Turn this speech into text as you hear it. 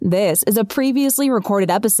This is a previously recorded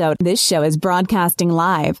episode. This show is broadcasting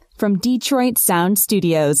live from Detroit Sound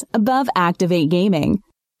Studios above Activate Gaming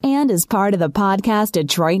and is part of the Podcast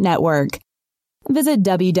Detroit Network. Visit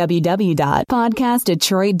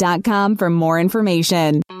www.podcastdetroit.com for more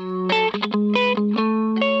information.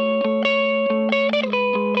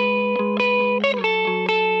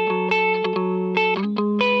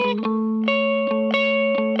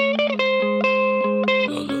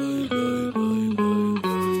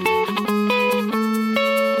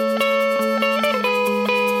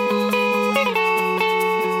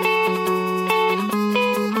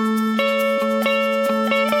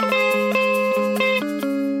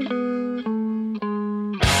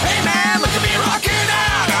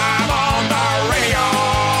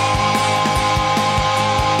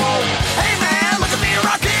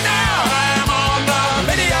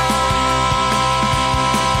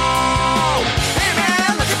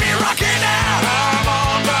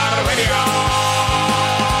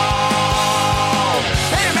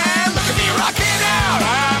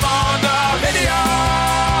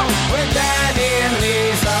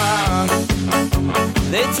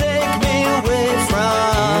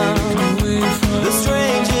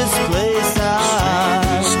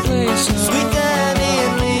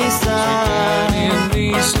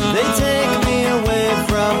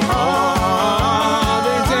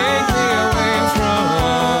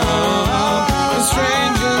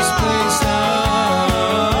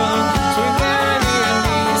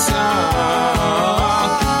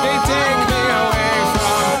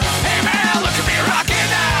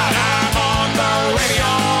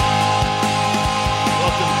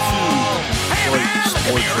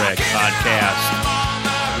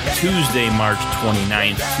 Tuesday, March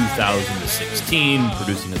 29th, 2016.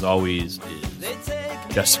 Producing, as always, is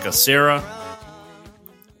Jessica Serra.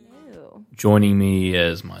 Joining me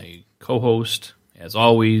as my co-host, as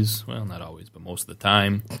always, well, not always, but most of the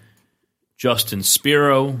time, Justin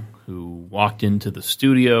Spiro, who walked into the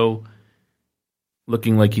studio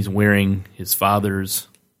looking like he's wearing his father's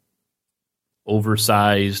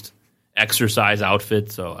oversized exercise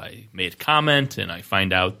outfit. So I made a comment, and I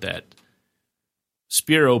find out that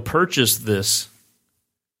Spiro purchased this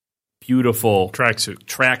beautiful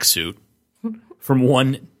tracksuit from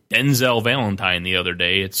one Denzel Valentine the other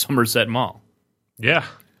day at Somerset Mall. Yeah,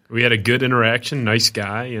 we had a good interaction, nice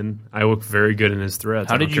guy, and I look very good in his threads.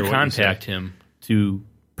 How did you contact him to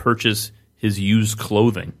purchase his used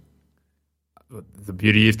clothing? The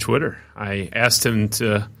beauty of Twitter. I asked him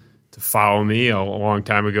to follow me a long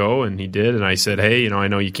time ago, and he did, and I said, hey, I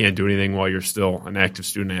know you can't do anything while you're still an active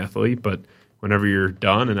student athlete, but whenever you're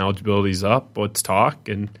done and eligibility's up, let's talk.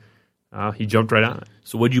 And he jumped right on it.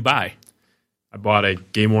 So what'd you buy? I bought a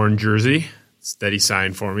game-worn jersey that he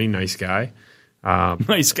signed for me. Nice guy.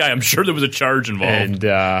 Nice guy. I'm sure there was a charge involved.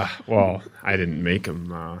 And, well, I didn't make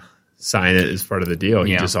him sign it as part of the deal.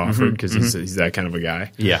 He just offered because he's that kind of a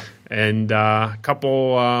guy. Yeah. And a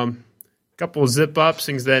couple zip-ups,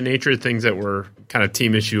 things of that nature, things that were kind of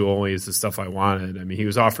team issue only is the stuff I wanted. I mean, he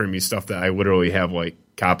was offering me stuff that I literally have, like,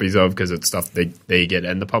 copies of because it's stuff they get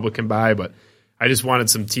and the public can buy, but I just wanted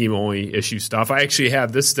some team-only issue stuff. I actually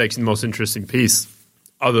have, this is actually the most interesting piece,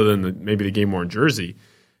 other than maybe the game-worn jersey.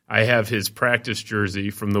 I have his practice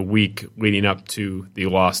jersey from the week leading up to the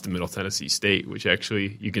loss to Middle Tennessee State, which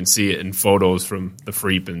actually you can see it in photos from the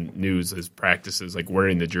Freep and News as practices, like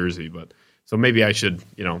wearing the jersey. But so maybe I should,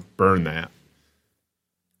 burn that.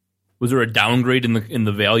 Was there a downgrade in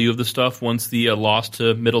the value of the stuff once the loss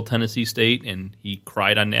to Middle Tennessee State and he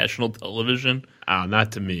cried on national television?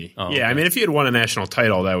 Not to me. Oh, yeah, okay. I mean, if he had won a national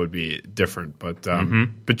title, that would be different. But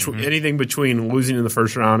anything between losing in the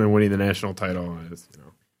first round and winning the national title is,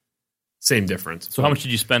 same difference. So how much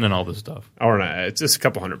did you spend on all this stuff? It's just a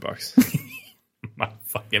couple $100. My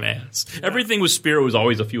fucking ass. Everything with Spiro was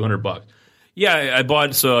always a few $100. Yeah, I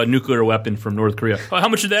bought a nuclear weapon from North Korea. How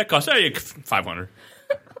much did that cost? $500.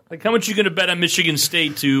 Like, how much are you going to bet on Michigan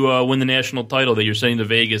State to win the national title that you're sending to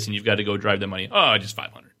Vegas and you've got to go drive that money? Oh, just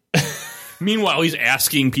 $500. Meanwhile, he's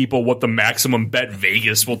asking people what the maximum bet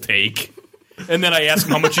Vegas will take. And then I ask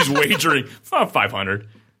him how much he's wagering. $500.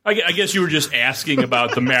 I guess you were just asking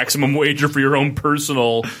about the maximum wager for your own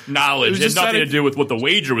personal knowledge. It had nothing to do with what the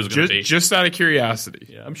wager was going to be. Just out of curiosity.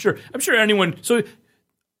 Yeah, I'm sure anyone. So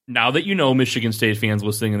now that you know Michigan State fans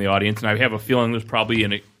listening in the audience, and I have a feeling there's probably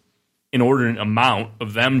an inordinate amount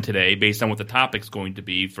of them today based on what the topic's going to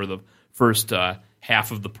be for the first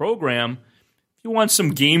half of the program. If you want some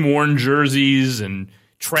game-worn jerseys and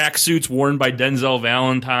tracksuits worn by Denzel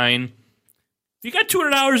Valentine, if you got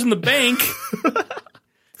 $200 in the bank,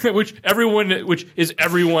 which is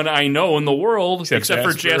everyone I know in the world except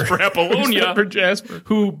for Jasper Apollonia, Except for Jasper.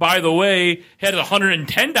 who, by the way, had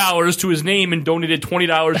 $110 to his name and donated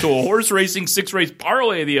 $20 to a horse racing 6-race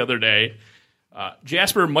parlay the other day.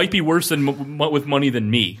 Jasper might be worse with money than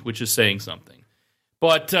me, which is saying something.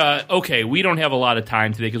 But, okay, we don't have a lot of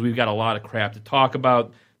time today because we've got a lot of crap to talk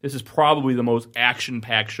about. This is probably the most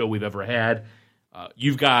action-packed show we've ever had.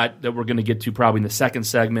 You've got, that we're going to get to probably in the second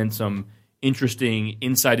segment, some interesting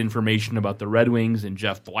inside information about the Red Wings and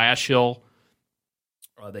Jeff Blashill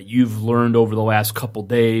that you've learned over the last couple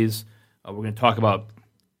days. We're going to talk about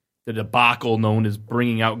the debacle known as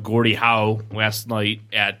bringing out Gordie Howe last night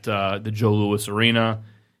at the Joe Louis Arena.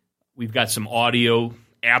 We've got some audio,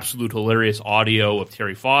 absolute hilarious audio of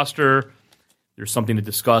Terry Foster. There's something to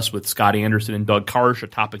discuss with Scott Anderson and Doug Karsh, a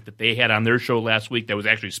topic that they had on their show last week that was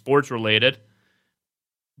actually sports-related.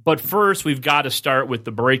 But first, we've got to start with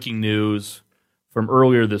the breaking news from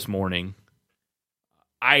earlier this morning.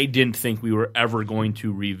 I didn't think we were ever going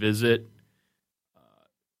to revisit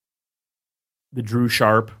the Drew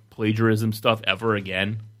Sharp plagiarism stuff ever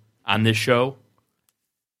again on this show,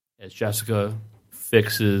 as Jessica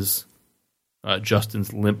fixes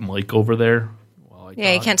Justin's limp mic over there.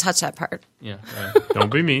 You can't touch that part. Yeah,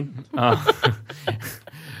 Don't be mean. I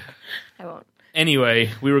won't. Anyway,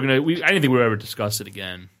 I didn't think we would ever discuss it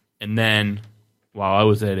again. And then, while I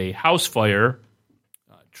was at a house fire,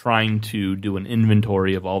 trying to do an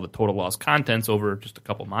inventory of all the total loss contents over just a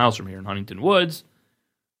couple miles from here in Huntington Woods,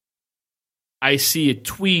 I see a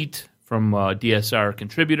tweet from a DSR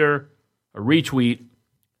contributor, a retweet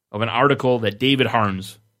of an article that David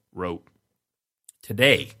Harns wrote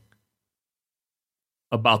today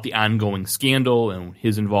about the ongoing scandal and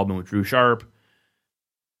his involvement with Drew Sharp.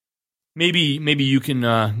 Maybe you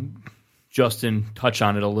can, Justin, touch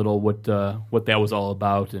on it a little, what that was all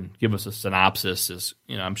about, and give us a synopsis. As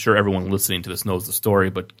I'm sure everyone listening to this knows the story,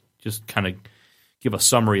 but just kind of give a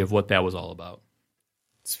summary of what that was all about.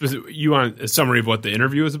 You want a summary of what the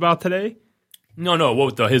interview was about today? No,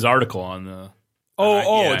 what was his article on the?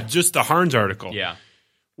 Yeah. Just the Harns article. Yeah.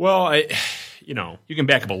 Well, you can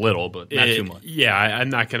back up a little, but not too much. Yeah, I'm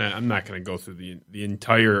not gonna go through the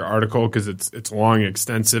entire article because it's long,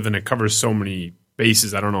 extensive, and it covers so many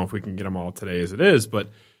bases. I don't know if we can get them all today as it is,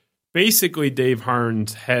 but basically, Dave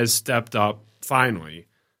Harns has stepped up finally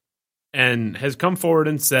and has come forward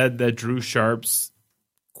and said that Drew Sharp's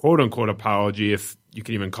quote unquote apology, if you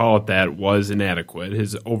can even call it that, was inadequate.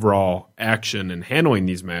 His overall action in handling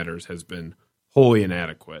these matters has been wholly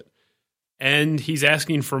inadequate. And he's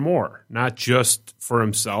asking for more, not just for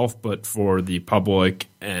himself, but for the public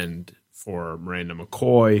and for Miranda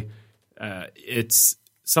McCoy. It's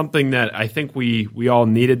something that I think we all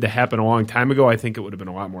needed to happen a long time ago. I think it would have been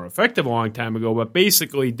a lot more effective a long time ago. But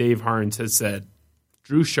basically, Dave Harns has said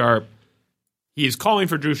Drew Sharp, he is calling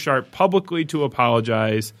for Drew Sharp publicly to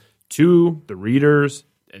apologize to the readers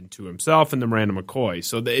and to himself and to Miranda McCoy.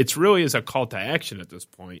 So it's really is a call to action at this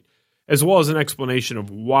point, as well as an explanation of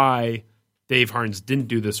why Dave Harns didn't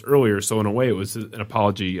do this earlier, so in a way it was an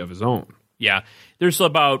apology of his own. Yeah, there's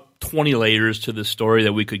about 20 layers to this story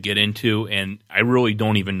that we could get into, and I really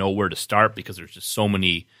don't even know where to start because there's just so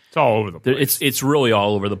many. It's all over the place. It's really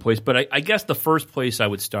all over the place, but I guess the first place I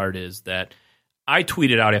would start is that I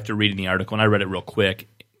tweeted out after reading the article, and I read it real quick.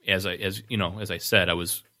 As I said, I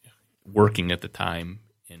was working at the time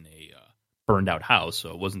in a burned out house, so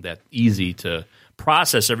it wasn't that easy to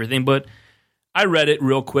process everything, but I read it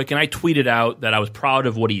real quick, and I tweeted out that I was proud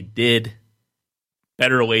of what he did,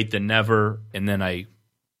 better late than never, and then I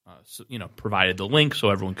provided the link so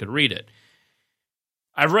everyone could read it.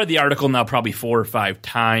 I've read the article now probably 4 or 5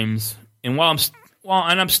 times, and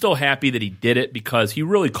I'm still happy that he did it because he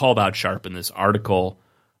really called out Sharp in this article,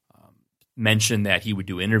 mentioned that he would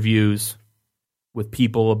do interviews with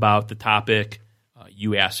people about the topic.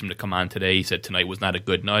 You asked him to come on today. He said tonight was not a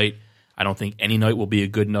good night. I don't think any night will be a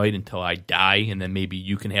good night until I die, and then maybe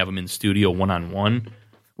you can have him in studio one-on-one,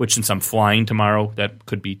 which since I'm flying tomorrow, that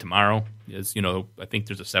could be tomorrow. I think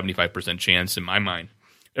there's a 75% chance in my mind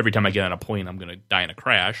every time I get on a plane I'm going to die in a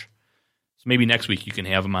crash. So maybe next week you can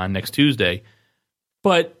have him on next Tuesday.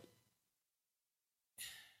 But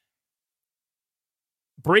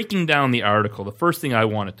breaking down the article, the first thing I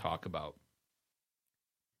want to talk about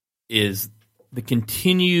is the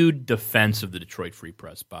continued defense of the Detroit Free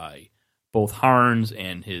Press by both Harns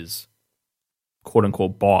and his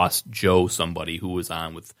quote-unquote boss, Joe somebody, who was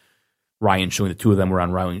on with Ryan Schuling. The two of them were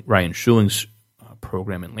on Ryan Schuling's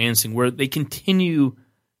program in Lansing, where they continue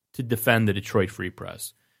to defend the Detroit Free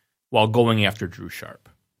Press while going after Drew Sharp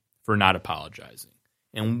for not apologizing.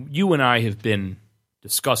 And you and I have been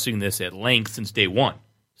discussing this at length since day one,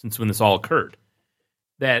 since when this all occurred,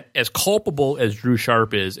 that as culpable as Drew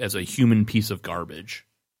Sharp is as a human piece of garbage,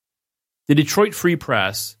 the Detroit Free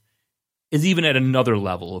Press is even at another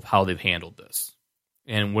level of how they've handled this.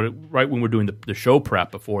 And right when we're doing the show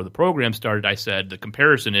prep before the program started, I said the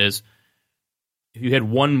comparison is if you had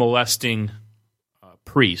one molesting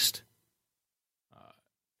priest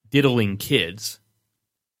diddling kids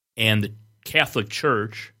and the Catholic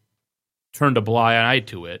Church turned a blind eye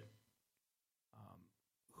to it,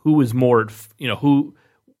 who is more,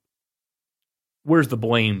 where's the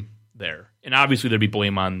blame there? And obviously there'd be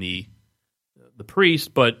blame on the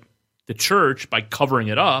priest, but the church, by covering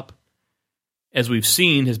it up, as we've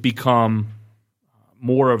seen, has become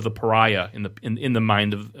more of the pariah in the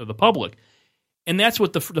mind of the public. And that's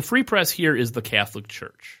what the Free Press here is, the Catholic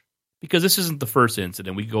Church. Because this isn't the first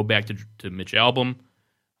incident. We go back to Mitch Albom.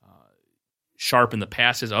 Sharp in the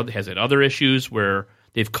past has had other issues where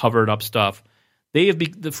they've covered up stuff.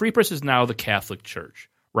 The Free Press is now the Catholic Church.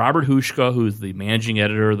 Robert Huschka, who's the managing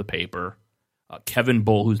editor of the paper, Kevin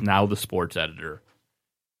Bull, who's now the sports editor,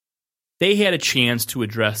 they had a chance to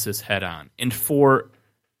address this head on. And for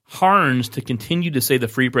Harns to continue to say the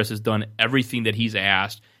Free Press has done everything that he's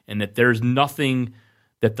asked and that there's nothing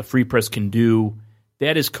that the Free Press can do,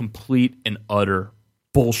 that is complete and utter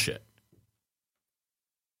bullshit.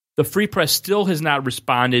 The Free Press still has not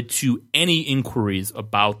responded to any inquiries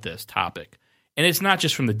about this topic. And it's not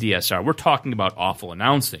just from the DSR. We're talking about Awful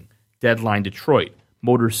Announcing, Deadline Detroit,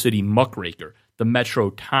 Motor City Muckraker, the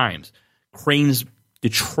Metro Times, Cranes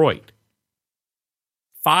Detroit.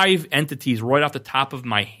 5 entities right off the top of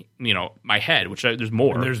my head, which there's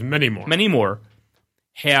more. And there's many more. Many more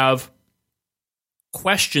have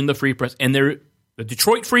questioned the Free Press. And the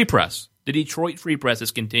Detroit Free Press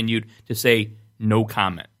has continued to say no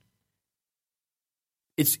comment.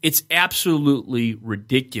 It's absolutely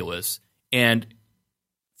ridiculous. And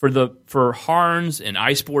for Harns and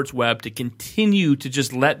iSports Web to continue to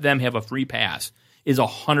just let them have a free pass is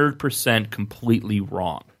 100% completely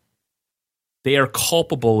wrong. They are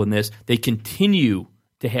culpable in this. They continue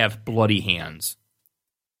to have bloody hands.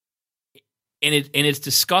 And it's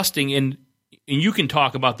disgusting. And you can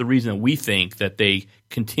talk about the reason that we think that they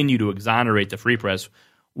continue to exonerate the Free Press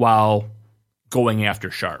while going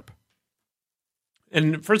after Sharp.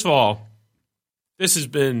 And first of all, this has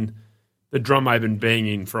been the drum I've been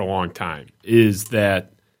banging for a long time, is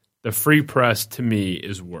that the Free Press, to me,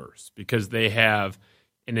 is worse because they have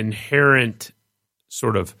an inherent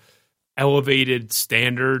sort of elevated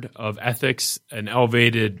standard of ethics, an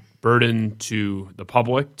elevated burden to the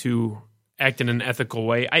public to act in an ethical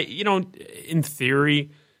way. In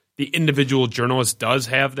theory, the individual journalist does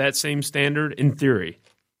have that same standard, in theory.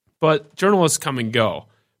 But journalists come and go.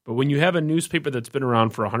 But when you have a newspaper that's been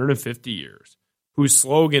around for 150 years, whose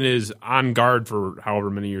slogan is on guard for however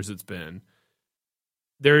many years it's been,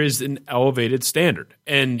 there is an elevated standard.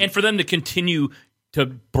 And for them to continue to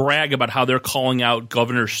brag about how they're calling out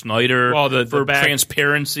Governor Snyder for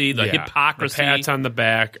transparency, the hypocrisy. The pats on the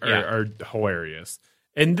back are hilarious.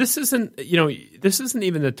 And this isn't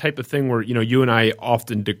even the type of thing where, you and I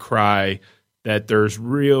often decry that there's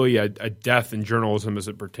really a death in journalism as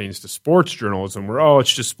it pertains to sports journalism where,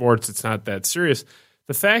 it's just sports, it's not that serious.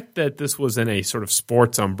 The fact that this was in a sort of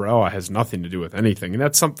sports umbrella has nothing to do with anything. And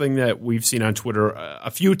that's something that we've seen on Twitter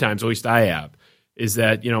a few times, at least I have, is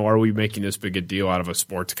that, are we making this big a deal out of a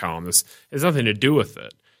sports column? This has nothing to do with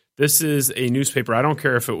it. This is a newspaper. I don't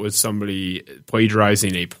care if it was somebody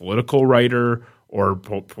plagiarizing a political writer or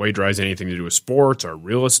plagiarizing anything to do with sports or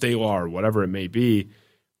real estate law or whatever it may be.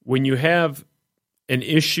 When you have an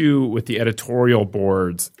issue with the editorial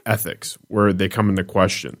board's ethics where they come into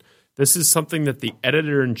question, this is something that the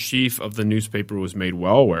editor-in-chief of the newspaper was made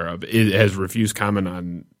well aware of. It has refused comment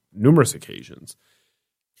on numerous occasions.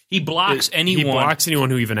 He blocks anyone. He blocks anyone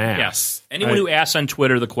who even asks. Yes. Anyone who asks on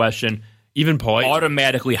Twitter the question, even polite,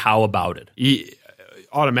 automatically, how about it?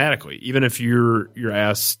 Automatically, even if you're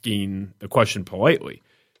asking the question politely.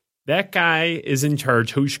 That guy is in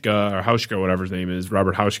charge, Hauschka, whatever his name is,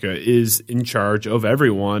 Robert Hauschka, is in charge of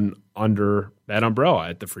everyone under that umbrella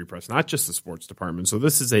at the Free Press, not just the sports department. So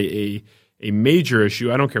this is a major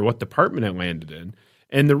issue. I don't care what department it landed in.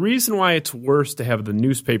 And the reason why it's worse to have the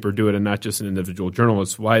newspaper do it and not just an individual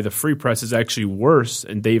journalist, why the Free Press is actually worse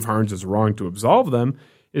and Dave Harns is wrong to absolve them,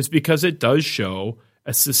 is because it does show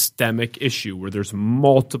a systemic issue where there's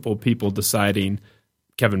multiple people deciding,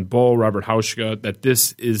 Kevin Bull, Robert Hauschka, that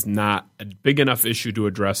this is not a big enough issue to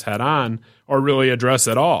address head on or really address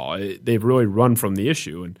at all. They've really run from the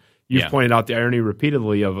issue. And you've pointed out the irony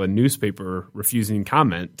repeatedly of a newspaper refusing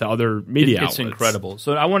comment to other media outlets. It's incredible.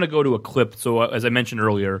 So I want to go to a clip. So as I mentioned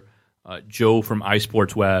earlier, Joe from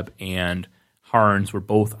iSportsWeb and Harns were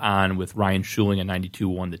both on with Ryan Schuling at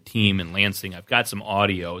 92.1 The Team in Lansing. I've got some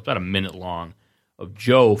audio, it's about a minute long, of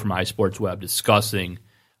Joe from iSportsWeb discussing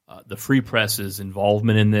the Free Press's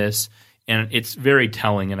involvement in this, and it's very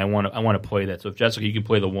telling. And I want to play that. So if Jessica, you can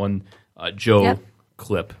play the one Joe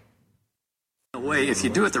clip. Way, if you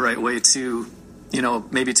do it the right way, to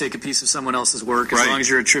maybe take a piece of someone else's work, as long as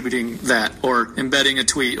you're attributing that or embedding a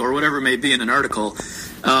tweet or whatever it may be in an article.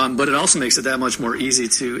 But it also makes it that much more easy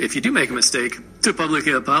to, if you do make a mistake, to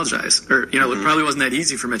publicly apologize. Or, it probably wasn't that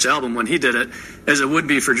easy for Mitch Albom when he did it, as it would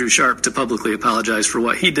be for Drew Sharp to publicly apologize for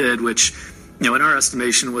what he did, which, in our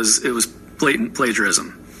estimation, it was blatant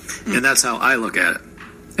plagiarism. And that's how I look at it.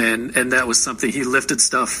 And that was something, he lifted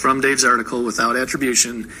stuff from Dave's article without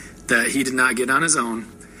attribution that he did not get on his own.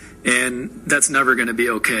 And that's never going to be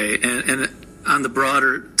okay. And on the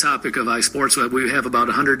broader topic of iSportsWeb, we have about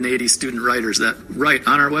 180 student writers that write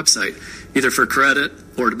on our website, either for credit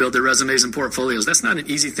or to build their resumes and portfolios. That's not an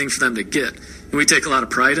easy thing for them to get. And we take a lot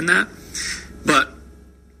of pride in that. But,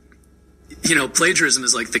 plagiarism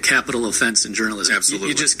is like the capital offense in journalism. Absolutely.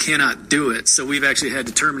 You just cannot do it. So we've actually had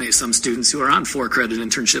to terminate some students who are on 4-credit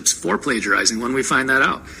internships for plagiarizing when we find that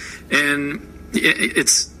out. And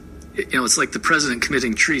it's like the president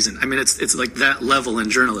committing treason. I mean, it's like that level in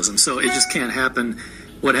journalism. So it just can't happen.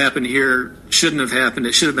 What happened here shouldn't have happened.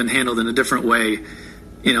 It should have been handled in a different way.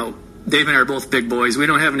 Dave and I are both big boys. We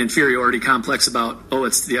don't have an inferiority complex about,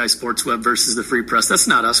 it's the iSportsWeb versus the Free Press. That's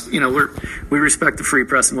not us. We respect the Free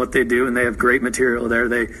Press and what they do, and they have great material there.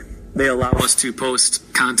 They allow us to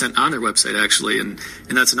post content on their website, actually, and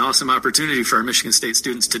that's an awesome opportunity for our Michigan State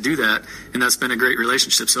students to do that, and that's been a great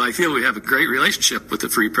relationship. So I feel we have a great relationship with the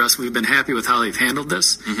Free Press. We've been happy with how they've handled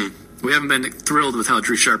this. Mm-hmm. We haven't been thrilled with how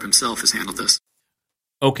Drew Sharp himself has handled this.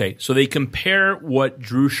 Okay, so they compare what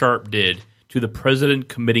Drew Sharp did to the president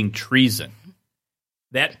committing treason.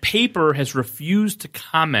 That paper has refused to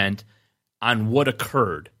comment on what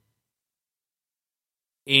occurred.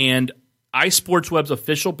 And iSportsWeb's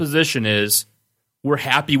official position is we're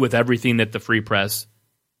happy with everything that the Free Press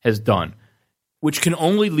has done, which can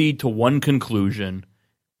only lead to one conclusion,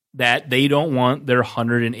 that they don't want their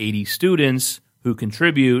 180 students who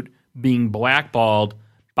contribute being blackballed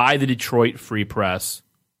by the Detroit Free Press,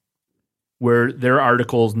 where their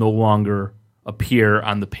articles no longer appear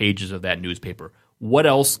on the pages of that newspaper. What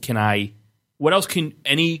else can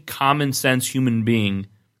any common sense human being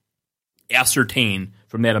ascertain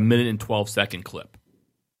from that 1 minute and 12-second clip?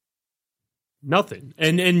 Nothing.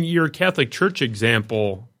 And your Catholic Church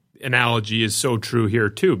analogy is so true here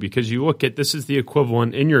too, because you look at, this is the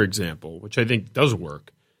equivalent in your example, which I think does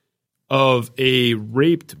work, of a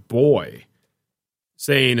raped boy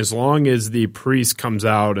saying, as long as the priest comes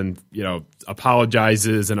out and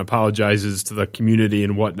apologizes to the community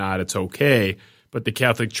and whatnot, it's okay. But the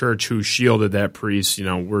Catholic Church, who shielded that priest,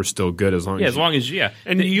 we're still good as long as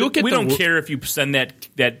And you look at we don't care if you send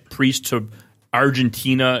that priest to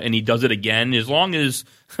Argentina and he does it again, as long as,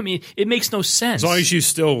 it makes no sense. As long as you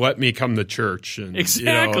still let me come to church and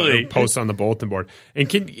exactly post on the bulletin board. And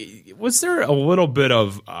was there a little bit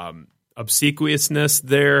of obsequiousness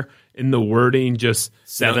there in the wording? Just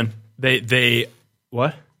 7. They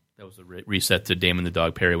what? That was a reset to Damon the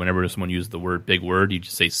Dog Perry. Whenever someone used the big word, you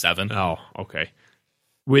just say 7. Oh, okay.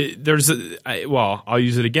 I'll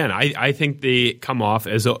use it again. I think they come off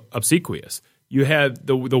as obsequious. You have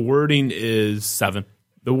the wording is 7.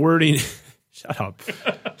 The wording, shut up.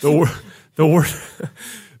 The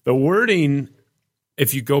wording.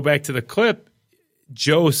 If you go back to the clip,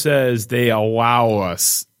 Joe says they allow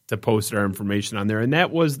us to post our information on there, and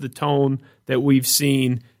that was the tone that we've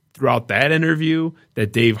seen throughout that interview,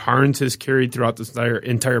 that Dave Harns has carried throughout this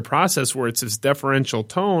entire process, where it's this deferential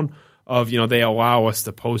tone of, they allow us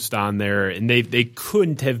to post on there, and they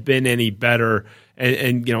couldn't have been any better.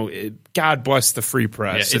 And God bless the Free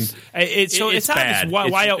Press. Yeah, it's bad.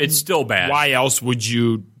 It's still bad. Why else would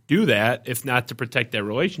you do that if not to protect that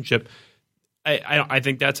relationship? I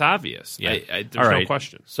think that's obvious. Yeah. There's no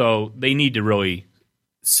question. So they need to really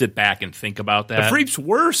sit back and think about that. The Freep's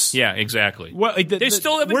worse. Yeah, exactly. Well,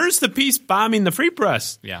 where's the piece bombing the Free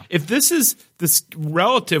Press? Yeah. If this is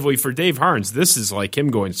relatively for Dave Harns, this is like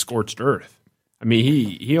him going scorched earth.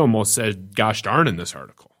 He almost said "gosh darn" in this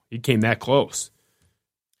article. He came that close.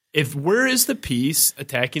 Where is the piece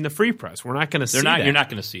attacking the Free Press? We're not going to see that. You're not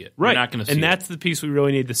going to see it. Right. You're not going to see it. And that's the piece we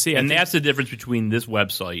really need to see. And that's the difference between this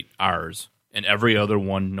website, ours, and every other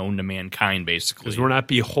one known to mankind, basically. Because we're not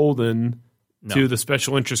beholden to the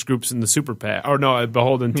special interest groups in the Super PAC. Or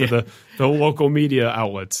beholden to the local media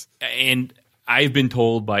outlets. And I've been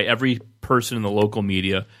told by every person in the local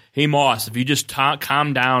media, hey, Moss, if you just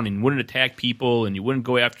calm down and wouldn't attack people and you wouldn't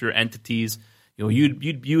go after entities,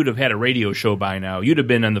 you'd have had a radio show by now. You'd have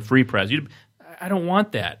been on the Free Press. I don't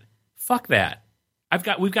want that. Fuck that.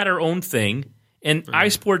 We've got our own thing. And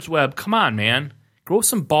iSports Web, come on, man. Grow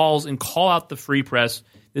some balls and call out the Free Press.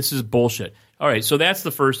 This is bullshit. All right, so that's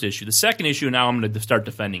the first issue. The second issue, now I'm going to start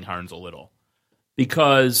defending Harns a little.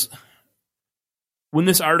 Because when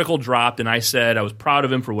this article dropped and I said I was proud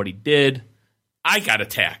of him for what he did, I got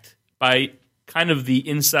attacked by kind of the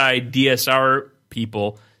inside DSR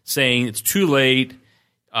people saying it's too late,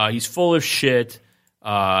 he's full of shit,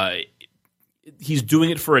 he's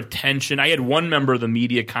doing it for attention. I had one member of the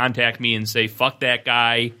media contact me and say, fuck that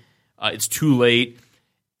guy, it's too late.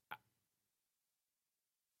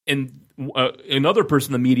 And another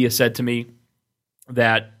person in the media said to me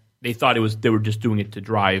that they thought they were just doing it to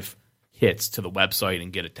drive hits to the website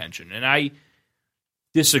and get attention. And I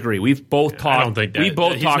disagree. We've both talked. I don't think that. We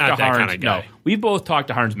both talked to Harns. Kind of guy. No, we both talked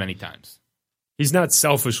to Harns many times. He's not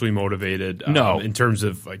selfishly motivated. In terms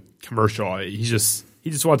of like commercial, he just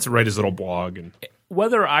wants to write his little blog. And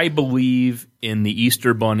whether I believe in the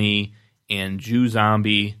Easter Bunny and Jew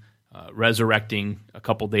Zombie resurrecting a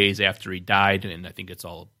couple days after he died, and I think it's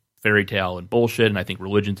all fairy tale and bullshit, and I think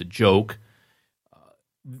religion's a joke.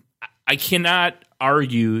 I cannot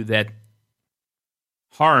argue that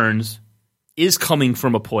Harns is coming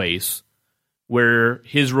from a place where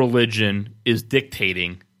his religion is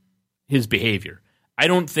dictating his behavior. I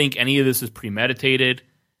don't think any of this is premeditated.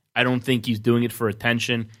 I don't think he's doing it for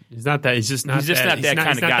attention. He's not that. He's just not that kind of guy.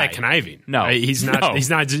 He's not that conniving. No, he's not. No. He's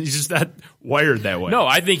not. He's just not wired that way. No,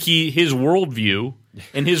 I think his worldview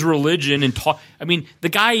and his religion and talk. I mean, the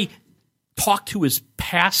guy talked to his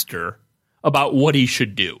pastor about what he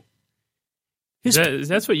should do.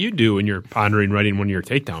 That's what you do when you're pondering writing one of your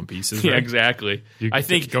takedown pieces. Right? Yeah, exactly. I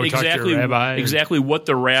think exactly what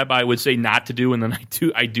the rabbi would say not to do, and then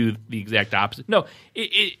I do the exact opposite. No,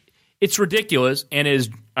 it's ridiculous. And as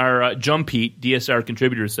our Jumpete DSR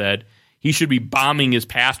contributor said, he should be bombing his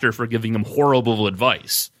pastor for giving him horrible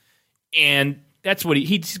advice. And that's what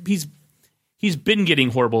he's been getting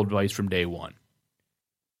horrible advice from day one.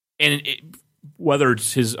 And whether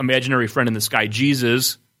it's his imaginary friend in the sky,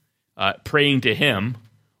 Jesus, praying to him,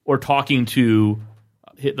 or talking to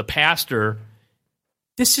the pastor,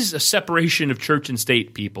 this is a separation of church and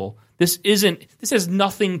state, people. This has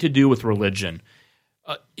nothing to do with religion.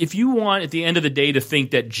 If you want, at the end of the day, to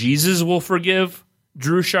think that Jesus will forgive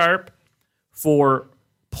Drew Sharp for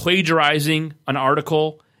plagiarizing an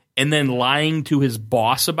article and then lying to his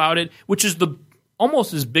boss about it, which is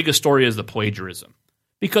almost as big a story as the plagiarism.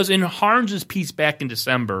 Because in Harns' piece back in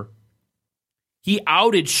December, he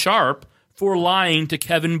outed Sharp for lying to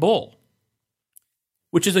Kevin Bull,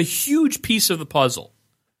 which is a huge piece of the puzzle.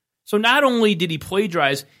 So not only did he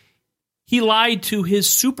plagiarize, he lied to his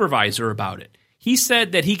supervisor about it. He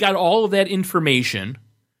said that he got all of that information,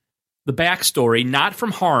 the backstory, not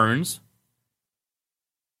from Harns,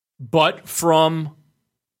 but from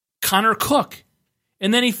Connor Cook.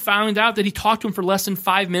 And then he found out that he talked to him for less than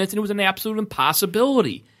 5 minutes, and it was an absolute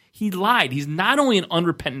impossibility. He lied. He's not only an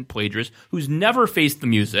unrepentant plagiarist who's never faced the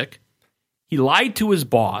music, he lied to his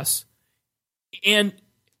boss, and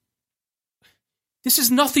this has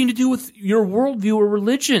nothing to do with your worldview or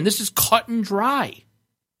religion. This is cut and dry.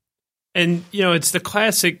 And, it's the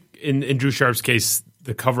classic, in Drew Sharp's case,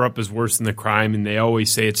 the cover-up is worse than the crime, and they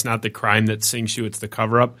always say it's not the crime that sinks you, it's the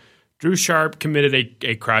cover-up. Drew Sharp committed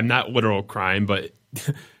a crime, not literal crime, but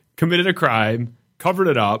committed a crime, covered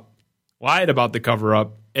it up, lied about the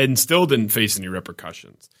cover-up, and still didn't face any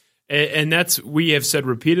repercussions. And we have said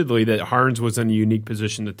repeatedly that Harns was in a unique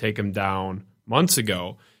position to take him down months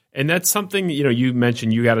ago. And that's something, you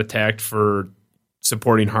mentioned you got attacked for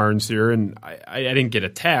supporting Harns here, and I didn't get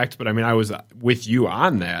attacked, but I was with you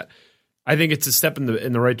on that. I think it's a step in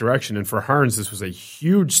the right direction, and for Harns, this was a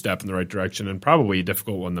huge step in the right direction and probably a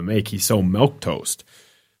difficult one to make. He's so milquetoast.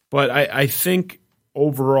 But I think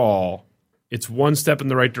overall, it's one step in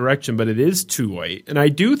the right direction, but it is too late. And I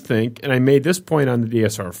do think, and I made this point on the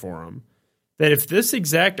DSR forum, that if this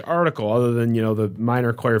exact article, other than the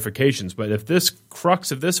minor clarifications, but if this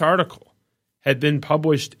crux of this article had been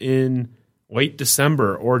published in late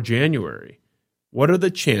December or January, what are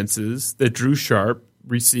the chances that Drew Sharp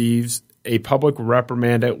receives a public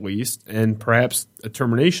reprimand at least and perhaps a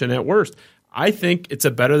termination at worst? I think it's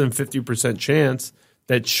a better than 50% chance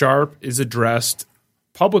that Sharp is addressed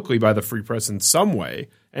publicly by the Free Press in some way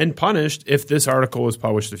and punished if this article was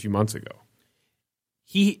published a few months ago.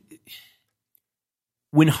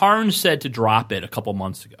 When Harns said to drop it a couple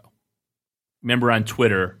months ago, remember on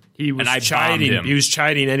Twitter, he was and I bombed him. He was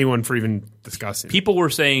chiding anyone for even discussing it. People were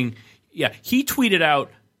saying, yeah, he tweeted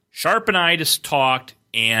out, Sharp and I just talked,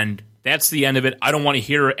 and that's the end of it. I don't want to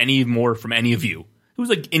hear any more from any of you. He was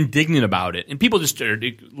like indignant about it. And people just,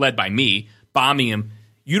 led by me, bombing him.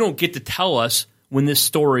 You don't get to tell us when this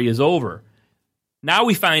story is over. Now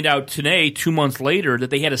we find out today, 2 months later, that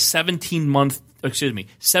they had a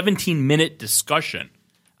 17-minute discussion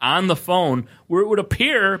on the phone where it would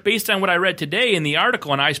appear, based on what I read today in the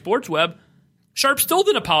article on iSportsWeb, Sharp still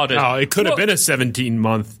didn't apologize. Oh, it could have been a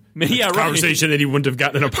 17-month conversation that he wouldn't have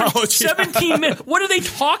gotten an apology. 17 minutes. What did they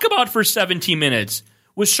talk about for 17 minutes?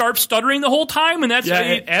 Was Sharp stuttering the whole time? And that's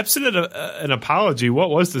absent an apology. What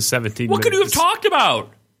was the 17 minutes? What could you have talked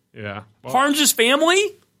about? Yeah. Well, Harms'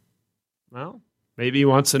 family? Well, maybe he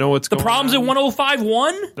wants to know what's going on. The problems at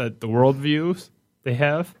 105.1? The worldviews they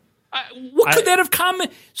have? What could that have come?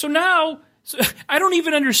 So now, I don't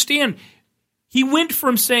even understand. He went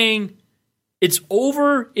from saying, it's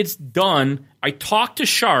over, it's done, I talked to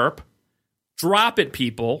Sharp, drop it,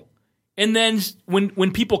 people, and then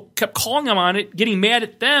when people kept calling him on it, getting mad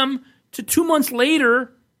at them, to 2 months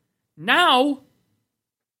later, now...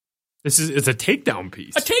 It's a takedown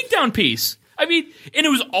piece. A takedown piece. I mean, and it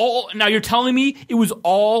was all... Now you're telling me it was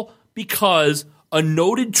all because a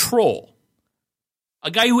noted troll,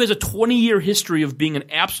 a guy who has a 20-year history of being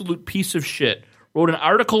an absolute piece of shit, wrote an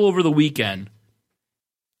article over the weekend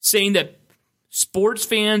saying that sports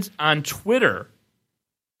fans on Twitter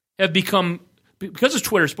have become... Because of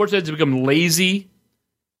Twitter, sports fans have become lazy.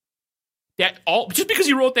 Just because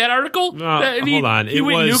he wrote that article? Hold on. He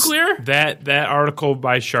went nuclear? That article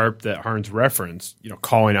by Sharp that Harns referenced,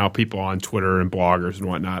 calling out people on Twitter and bloggers and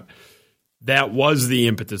whatnot, that was the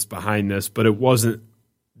impetus behind this, but it wasn't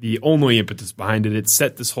the only impetus behind it. It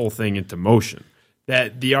set this whole thing into motion.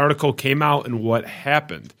 That the article came out and what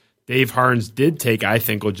happened. Dave Harns did take, I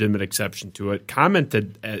think, legitimate exception to it,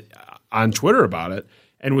 commented on Twitter about it,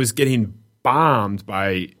 and was getting bombed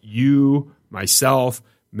by you, myself,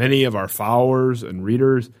 many of our followers and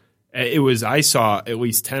readers. I saw at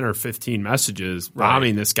least 10 or 15 messages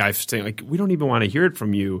bombing this guy, saying, like, we don't even want to hear it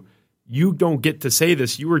from you. You don't get to say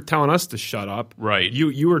this. You were telling us to shut up. Right.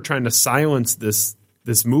 You were trying to silence this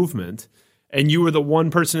movement, and you were the one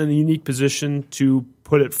person in a unique position to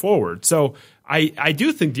put it forward. So I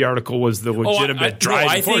do think the article was the legitimate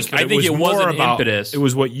driving force. I think it was an impetus. It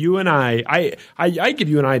was what you and I give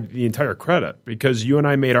you and I the entire credit because you and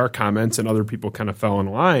I made our comments and other people kind of fell in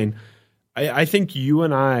line. I think you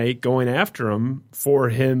and I going after him for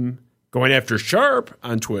him going after Sharp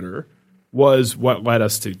on Twitter was what led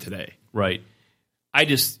us to today. Right. I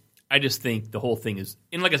just think the whole thing is,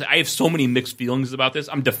 and like I said, I have so many mixed feelings about this.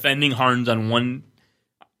 I'm defending Harns on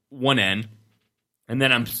one end. And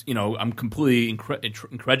then I'm completely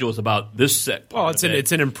incredulous about this set. Well,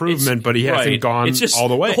 it's an improvement, but he hasn't gone all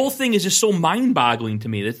the way. The whole thing is just so mind-boggling to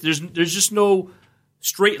me. There's just no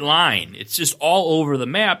straight line. It's just all over the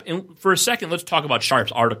map. And for a second, let's talk about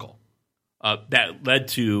Sharp's article that led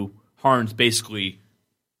to Harns basically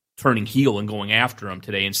turning heel and going after him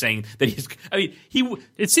today and saying that he's. I mean,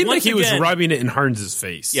 it seemed like he was rubbing it in Harns'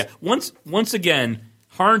 face. Yeah. Once again,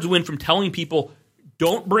 Harns went from telling people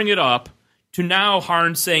don't bring it up to now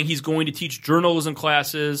Harns saying he's going to teach journalism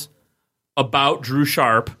classes about Drew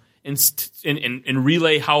Sharp and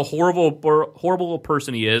relay how horrible a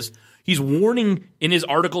person he is. He's warning in his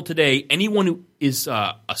article today anyone who is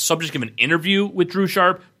a subject of an interview with Drew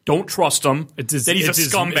Sharp, don't trust him. That he's a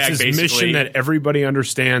scumbag, it's his basically. Mission that everybody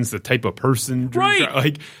understands the type of person Drew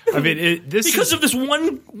Sharp. Because of this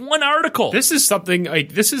one article. This is something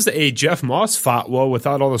like this is a Jeff Moss fatwa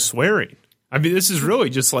without all the swearing. I mean, this is really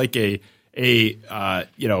just like a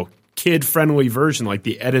kid-friendly version, like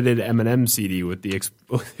the edited Eminem CD with the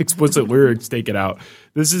explicit lyrics taken out.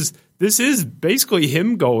 This is basically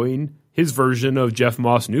him going his version of Jeff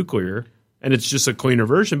Moss Nuclear, and it's just a cleaner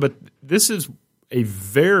version. But this is a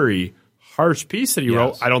very harsh piece that he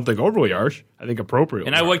wrote. I don't think overly harsh. I think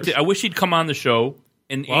appropriately. And I wish he'd come on the show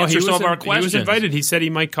and answer some of our questions. He was invited. He said he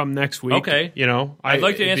might come next week. Okay. I'd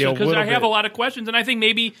like to answer because I have a lot of questions, and I think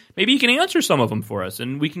maybe he can answer some of them for us,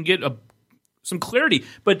 and we can get some clarity.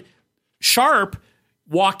 But Sharp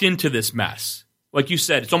walked into this mess. Like you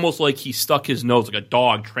said, it's almost like he stuck his nose like a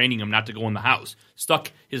dog training him not to go in the house.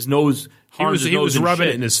 Stuck his nose, he was rubbing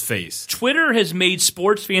it in his face. Twitter has made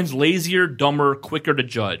sports fans lazier, dumber, quicker to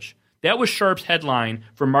judge. That was Sharp's headline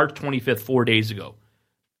for March 25th, 4 days ago.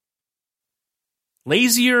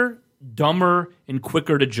 Lazier, dumber, and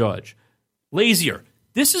quicker to judge. Lazier.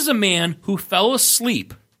 This is a man who fell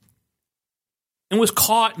asleep and was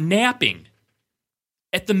caught napping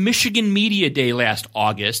at the Michigan Media Day last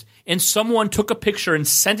August, and someone took a picture and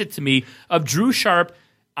sent it to me of Drew Sharp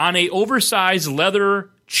on a oversized leather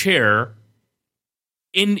chair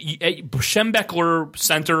in a Schembechler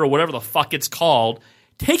Center or whatever the fuck it's called,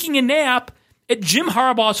 taking a nap at Jim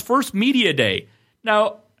Harbaugh's first media day.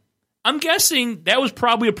 Now, I'm guessing that was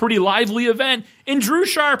probably a pretty lively event, and Drew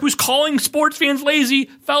Sharp, who's calling sports fans lazy,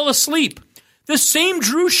 fell asleep. The same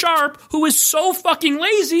Drew Sharp who is so fucking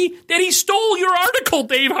lazy that he stole your article,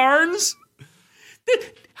 Dave Harns.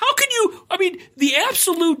 How can you, the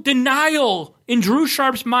absolute denial in Drew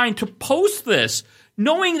Sharp's mind to post this,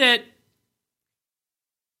 knowing that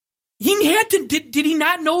he had to, did he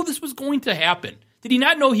not know this was going to happen? Did he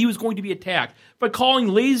not know he was going to be attacked by calling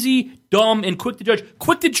lazy, dumb, and quick to judge?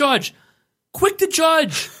 Quick to judge. Quick to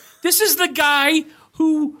judge. This is the guy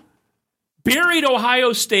who buried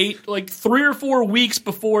Ohio State like 3 or 4 weeks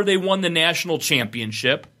before they won the national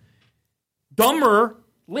championship. Dumber,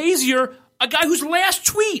 lazier, a guy whose last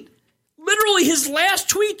tweet, literally his last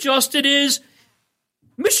tweet, Justin, is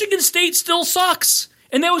Michigan State still sucks.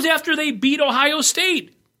 And that was after they beat Ohio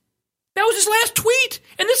State. That was his last tweet.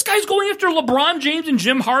 And this guy's going after LeBron James and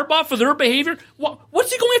Jim Harbaugh for their behavior.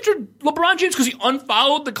 What's he going after LeBron James because he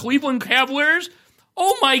unfollowed the Cleveland Cavaliers?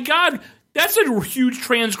 Oh, my God. That's a huge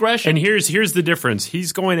transgression. And here's the difference.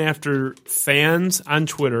 He's going after fans on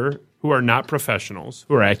Twitter who are not professionals,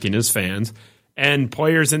 who are acting as fans, and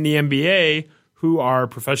players in the NBA who are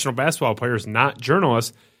professional basketball players, not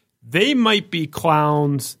journalists. They might be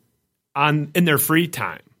clowns in their free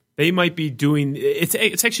time. They might be doing –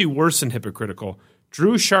 it's actually worse than hypocritical.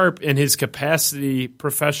 Drew Sharp, in his capacity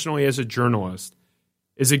professionally as a journalist,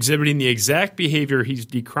 is exhibiting the exact behavior he's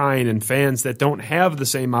decrying in fans that don't have the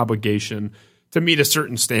same obligation to meet a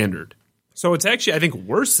certain standard. So it's actually, I think,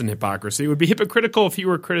 worse than hypocrisy. It would be hypocritical if he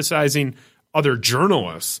were criticizing other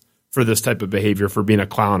journalists for this type of behavior, for being a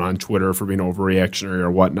clown on Twitter, for being overreactionary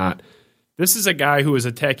or whatnot. This is a guy who is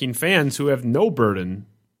attacking fans who have no burden,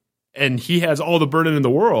 and he has all the burden in the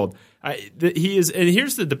world. He is, and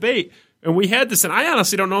here's the debate, and we had this, and I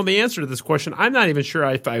honestly don't know the answer to this question. I'm not even sure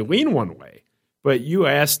if I lean one way. But you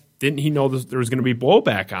asked, didn't he know there was going to be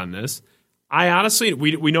blowback on this? I honestly,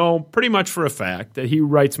 we know pretty much for a fact that he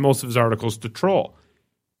writes most of his articles to troll.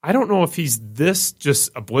 I don't know if he's this just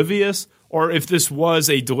oblivious or if this was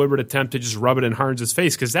a deliberate attempt to just rub it in Harns'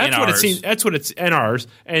 face, because that's what it seems. That's what it's, and ours,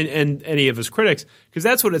 and any of his critics, because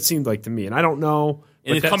that's what it seemed like to me. And I don't know.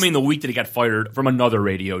 And it's coming the week that he got fired from another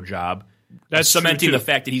radio job. That's cementing the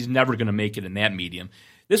fact that he's never going to make it in that medium.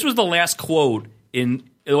 This was the last quote in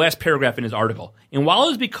the last paragraph in his article. And while it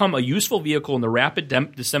has become a useful vehicle in the rapid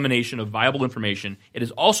dissemination of viable information, it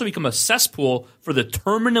has also become a cesspool for the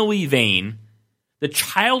terminally vain, the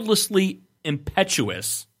childlessly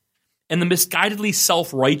impetuous, and the misguidedly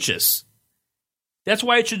self-righteous. That's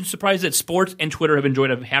why it shouldn't surprise that sports and Twitter have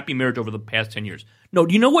enjoyed a happy marriage over the past 10 years. No,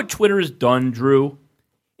 do you know what Twitter has done, Drew?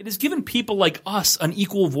 It has given people like us an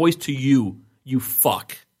equal voice to you, you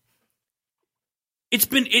fuck.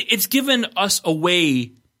 It's given us a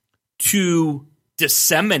way to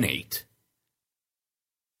disseminate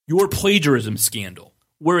your plagiarism scandal,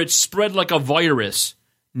 where it's spread like a virus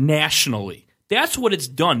nationally. That's what it's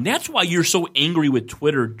done. That's why you're so angry with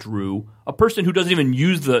Twitter, Drew. A person who doesn't even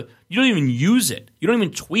use you don't even use it. You don't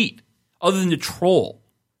even tweet other than to troll.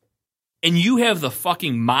 And you have the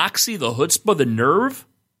fucking moxie, the chutzpah, the nerve.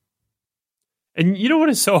 And you know what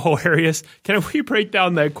is so hilarious? Can we break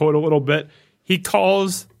down that quote a little bit? He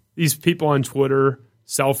calls these people on Twitter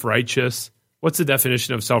self-righteous. What's the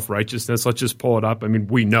definition of self-righteousness? Let's just pull it up. I mean,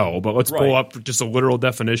 we know, but let's pull up just a literal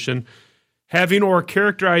definition. Having or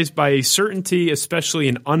characterized by a certainty, especially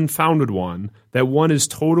an unfounded one, that one is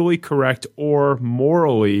totally correct or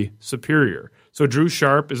morally superior. So Drew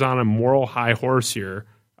Sharp is on a moral high horse here.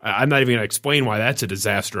 I'm not even going to explain why that's a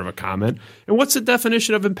disaster of a comment. And what's the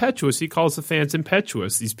definition of impetuous? He calls the fans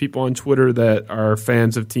impetuous. These people on Twitter that are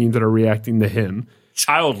fans of teams that are reacting to him.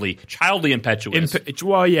 Childly impetuous.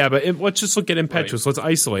 Well, yeah, but let's just look at impetuous. Right. Let's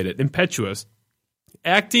isolate it. Impetuous.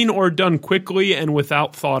 Acting or done quickly and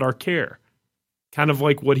without thought or care. Kind of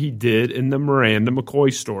like what he did in the Miranda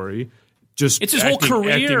McCoy story. It's his whole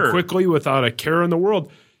career. Acting quickly without a care in the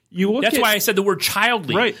world. That's why I said the word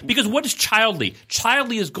childly. Right. Because what is childly?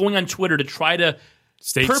 Childly is going on Twitter to try to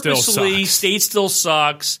State still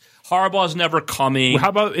sucks. Harbaugh's never coming. Well, how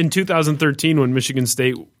about in 2013 when Michigan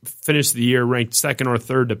State finished the year ranked second or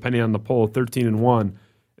third, depending on the poll, 13-1,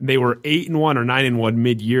 They were 8-1 or 9-1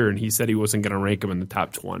 mid-year, and he said he wasn't going to rank them in the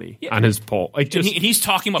top 20 on his poll. Like, just and he's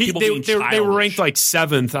talking about people being childish. They were ranked like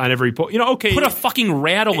 7th on every poll. Okay, put a fucking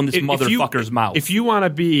rattle in this motherfucker's mouth. If you want to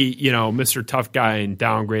be, Mr. Tough Guy and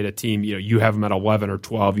downgrade a team, you have them at 11 or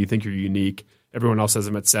 12. You think you're unique. Everyone else has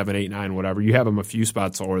them at 7, 8, 9, whatever. You have them a few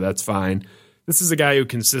spots lower. That's fine. This is a guy who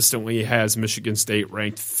consistently has Michigan State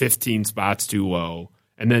ranked 15 spots too low,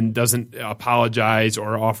 and then doesn't apologize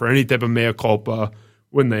or offer any type of mea culpa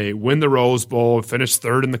when they win the Rose Bowl, finish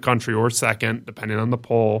 3rd in the country or 2nd, depending on the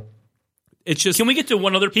poll. It's just, can we get to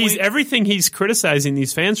one other point? He's everything he's criticizing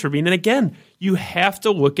these fans for being. And again, you have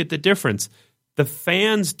to look at the difference. The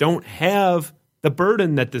fans don't have the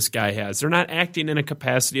burden that this guy has. They're not acting in a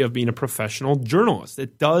capacity of being a professional journalist.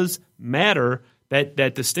 It does matter, that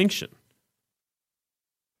distinction.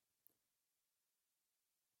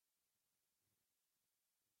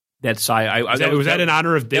 Was that in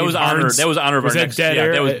honor of Dave? That was honor. That was honor of our next. Dead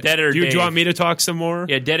air? That was Dead Air. Do you want me to talk some more?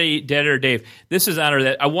 Yeah, Dead Air Dave. This is honor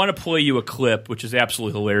that I want to play you a clip, which is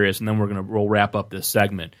absolutely hilarious, and then we'll wrap up this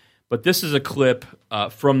segment. But this is a clip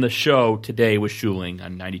from the show today with Schuling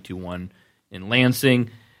on 92.1 in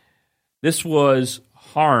Lansing. This was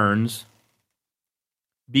Harns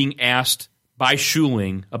being asked by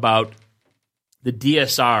Schuling about the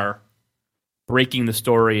DSR breaking the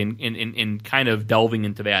story and kind of delving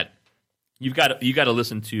into that. You got to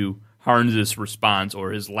listen to Harns' response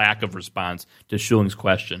or his lack of response to Schuling's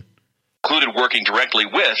question. Included working directly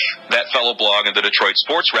with that fellow blog in the Detroit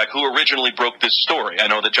Sports Rec who originally broke this story. I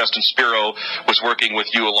know that Justin Spiro was working with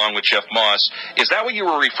you along with Jeff Moss. Is that what you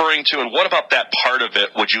were referring to? And what about that part of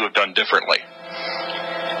it would you have done differently?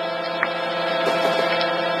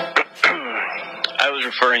 I was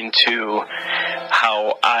referring to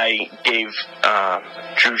how I gave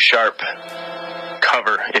Drew Sharp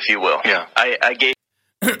cover, if you will. Yeah. I gave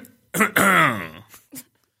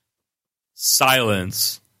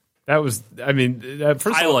silence. That was,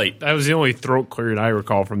 first highlight. Of all, that was the only throat clearing I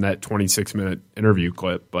recall from that 26-minute interview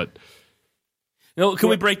clip. But can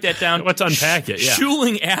we break that down? Let's unpack it. Yeah.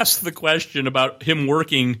 Schuling asked the question about him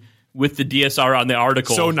working with the DSR on the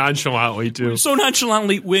article so nonchalantly too. So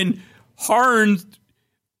nonchalantly when Harns,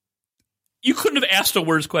 you couldn't have asked a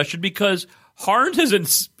worse question because Harns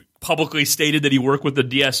hasn't publicly stated that he worked with the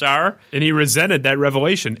DSR. And he resented that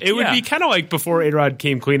revelation. It would be kind of like before A-Rod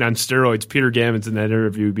came clean on steroids, Peter Gammons in that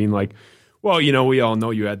interview being like, well, we all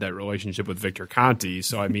know you had that relationship with Victor Conti.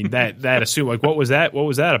 So, that assumed, like, what was that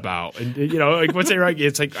about? And, what's A-Rod?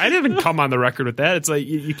 It's like, I didn't even come on the record with that. It's like,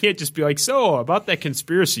 you can't just be like, so, about that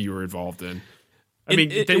conspiracy you were involved in. I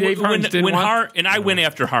went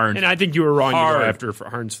after Harns. And I think you were wrong to go after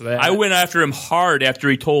Harns for that. I went after him hard after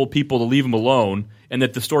he told people to leave him alone and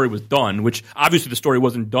that the story was done, which obviously the story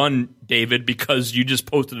wasn't done, David, because you just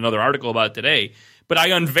posted another article about it today. But I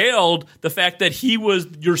unveiled the fact that he was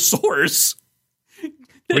your source.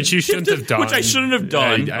 Which you shouldn't have done. Which I shouldn't have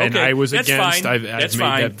done. And I was against. That's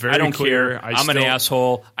fine. That very I don't clear. care. I'm an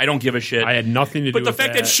asshole. I don't give a shit. I had nothing to do with that. But the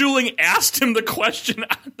fact that Schuling asked him the question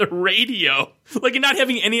on the radio, like not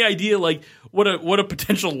having any idea, like what a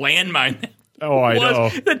potential landmine that I know.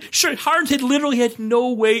 That Harns had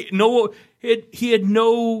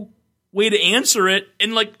no way to answer it,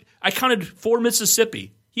 and like I counted 4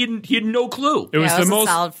 Mississippi. He had no clue. It was a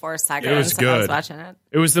solid 4 seconds. It was good. I was watching it.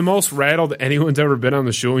 It was the most rattled anyone's ever been on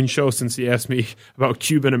the Schuling show since he asked me about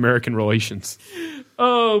Cuban-American relations.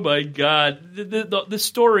 Oh, my God. The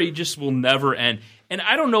story just will never end. And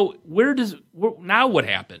I don't know, now what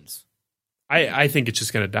happens? I think it's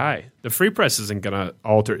just going to die. The Free Press isn't going to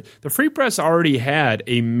alter it. The Free Press already had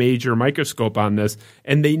a major microscope on this,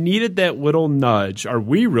 and they needed that little nudge, or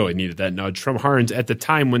we really needed that nudge from Harns at the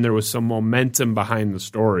time when there was some momentum behind the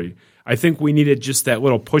story. I think we needed just that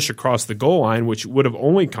little push across the goal line, which would have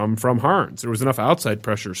only come from Harns. There was enough outside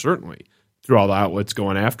pressure, certainly, through all the outlets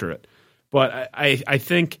going after it. But I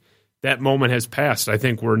think that moment has passed. I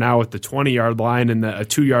think we're now at the 20-yard line, and a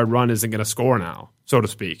 2-yard run isn't going to score now, so to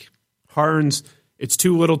speak. Harns, it's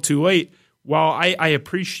too little too late. While I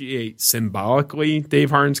appreciate symbolically Dave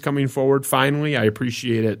Harns coming forward finally, I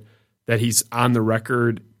appreciate it that he's on the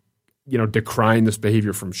record, decrying this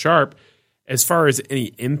behavior from Sharp. As far as any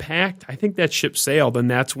impact, I think that ship sailed,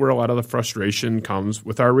 and that's where a lot of the frustration comes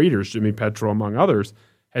with our readers. Jimmy Petro, among others,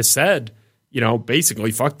 has said,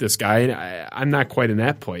 basically, fuck this guy. And I'm not quite in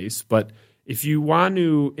that place, but if you want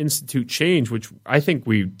to institute change, which I think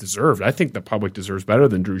we deserved, I think the public deserves better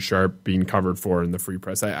than Drew Sharp being covered for in the Free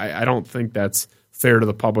Press. I don't think that's fair to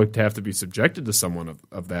the public to have to be subjected to someone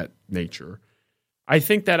of that nature. I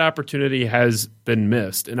think that opportunity has been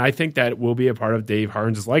missed, and I think that will be a part of Dave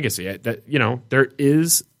Harns' legacy. That there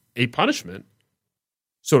is a punishment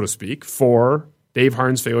so to speak, for Dave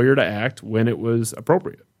Harn's failure to act when it was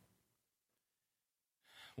appropriate.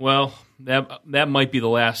 Well, that might be the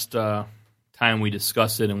last time we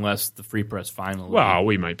discuss it, unless the Free Press finally. Well,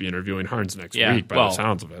 we might be interviewing Harns next week by the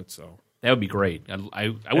sounds of it. So that would be great.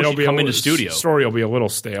 I wish he'd come into studio. The story will be a little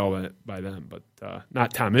stale by then, but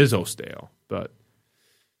not Tom Izzo stale. But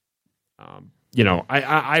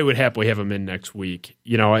I would happily have him in next week.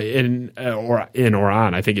 In or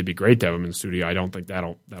on. I think it'd be great to have him in the studio. I don't think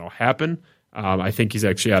that'll happen. I think he's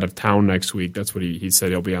actually out of town next week. That's what he said.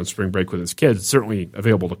 He'll be on spring break with his kids. It's certainly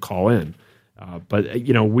available to call in. But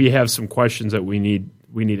we have some questions that we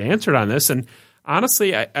need answered on this. And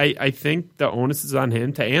honestly, I think the onus is on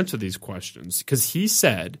him to answer these questions, because he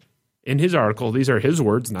said in his article, these are his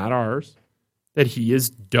words, not ours, that he is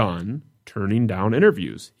done turning down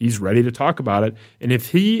interviews. He's ready to talk about it. And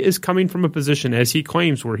if he is coming from a position, as he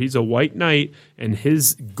claims, where he's a white knight and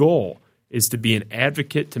his goal is to be an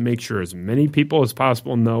advocate to make sure as many people as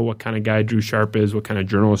possible know what kind of guy Drew Sharp is, what kind of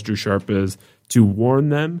journalist Drew Sharp is, to warn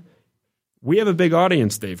them. We have a big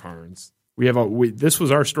audience, Dave Harns. This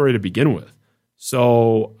was our story to begin with.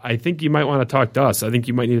 So I think you might want to talk to us. I think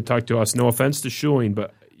you might need to talk to us. No offense to Schuling,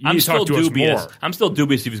 but you need to talk to us more. I'm still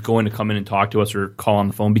dubious if he's going to come in and talk to us or call on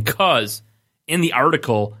the phone, because in the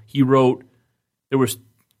article he wrote there was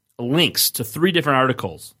links to 3 different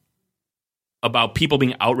articles about people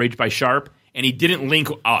being outraged by Sharp, and he didn't link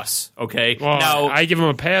us, okay? Well, now, I give him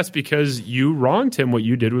a pass because you wronged him. What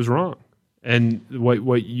you did was wrong. And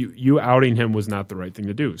what you outing him was not the right thing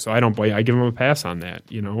to do. So I don't blame. I give him a pass on that.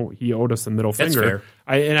 He owed us a middle finger. That's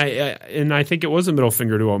fair. I think it was a middle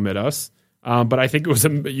finger to omit us. But I think it was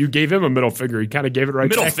you gave him a middle finger. He kind of gave it right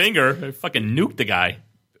middle back. Finger? I fucking nuked the guy.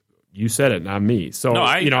 You said it, not me. So no,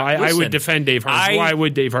 I would defend Dave Harns. Why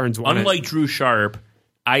would Dave Harns want it? Unlike Drew Sharp,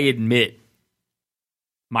 I admit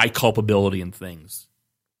my culpability in things.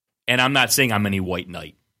 And I'm not saying I'm any white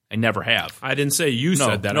knight. I never have. I didn't say you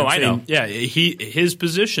said that. No, I know. Yeah, his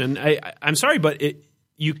position. I'm sorry, but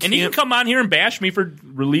you can't. And he can come on here and bash me for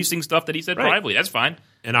releasing stuff that he said privately. That's fine.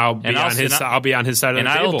 And I'll be on his side of the table. And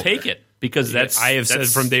I'll take it, because I have said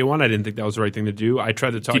from day one I didn't think that was the right thing to do. I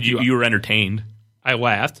tried to talk you. You were entertained. I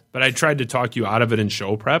laughed, but I tried to talk you out of it in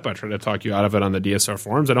show prep. I tried to talk you out of it on the DSR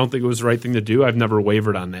forums. I don't think it was the right thing to do. I've never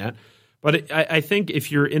wavered on that. But I think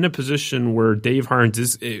if you're in a position where Dave Harns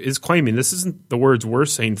is claiming, this isn't the words we're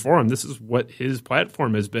saying for him, this is what his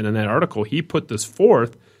platform has been in that article. He put this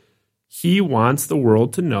forth. He wants the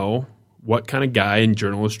world to know what kind of guy and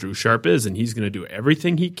journalist Drew Sharp is, and he's going to do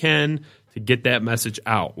everything he can to get that message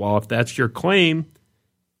out. Well, if that's your claim,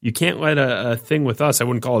 you can't let a thing with us, I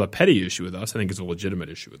wouldn't call it a petty issue with us. I think it's a legitimate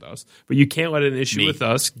issue with us. But you can't let an issue with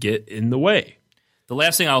us get in the way. The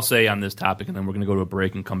last thing I'll say on this topic, and then we're going to go to a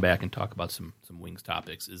break and come back and talk about some Wings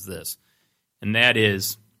topics, is this. And that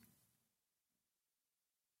is,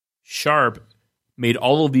 Sharp made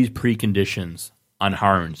all of these preconditions on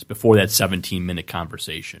Harns before that 17-minute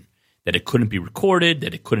conversation. That it couldn't be recorded,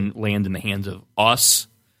 that it couldn't land in the hands of us,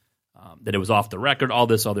 that it was off the record, all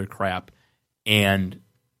this other crap. And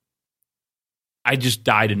I just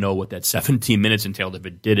die to know what that 17 minutes entailed if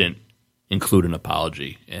it didn't include an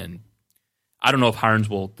apology. And I don't know if Harns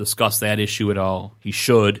will discuss that issue at all. He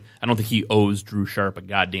should. I don't think he owes Drew Sharp a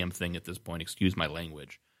goddamn thing at this point. Excuse my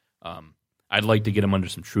language. I'd like to get him under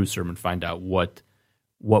some truth serum and find out what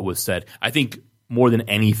was said. I think more than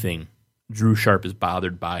anything, Drew Sharp is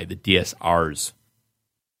bothered by the DSR's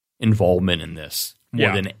involvement in this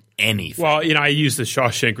more than anything. Well, I use the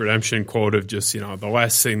Shawshank Redemption quote of just, the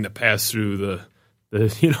last thing that passed through the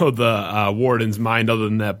warden's mind other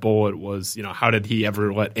than that bullet was, how did he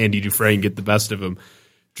ever let Andy Dufresne get the best of him?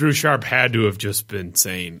 Drew Sharp had to have just been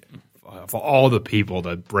saying, for all the people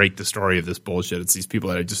that break the story of this bullshit, it's these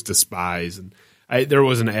people that I just despise. And there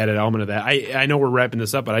was an added element of that. I know we're wrapping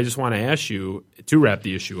this up, but I just want to ask you, to wrap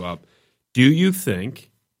the issue up, do you think,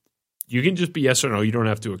 you can just be yes or no, you don't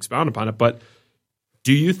have to expound upon it, but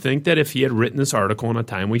do you think that if he had written this article in a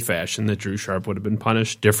timely fashion that Drew Sharp would have been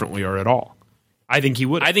punished differently or at all? I think he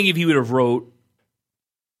would. I think if he would have wrote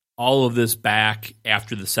all of this back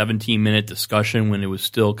after the 17-minute discussion when it was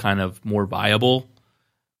still kind of more viable,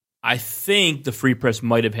 I think the Free Press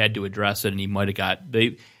might have had to address it, and he might have got –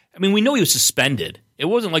 we know he was suspended. It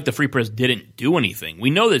wasn't like the Free Press didn't do anything.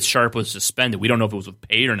 We know that Sharp was suspended. We don't know if it was with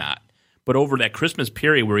paid or not. But over that Christmas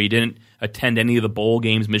period where he didn't attend any of the bowl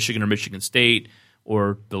games, Michigan or Michigan State,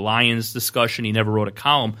 or the Lions discussion, he never wrote a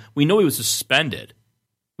column, we know he was suspended.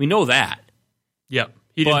 We know that. Yep.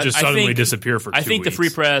 He didn't just suddenly disappear for 2 weeks. I think the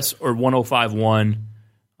Free Press or 105.1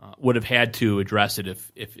 would have had to address it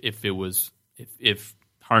if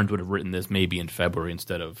Harns would have written this maybe in February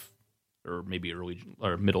instead of or maybe early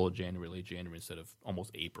or middle of January, late January instead of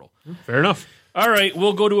almost April. Fair enough. All right,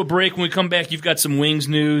 we'll go to a break. When we come back, you've got some Wings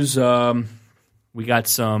news. We got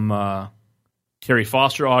some Terry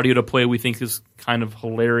Foster audio to play we think is kind of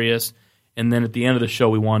hilarious. And then at the end of the show,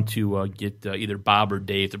 we want to get either Bob or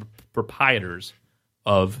Dave, the proprietors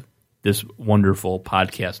of this wonderful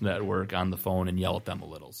podcast network, on the phone and yell at them a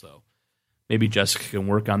little. So maybe Jessica can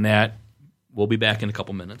work on that. We'll be back in a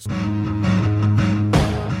couple minutes.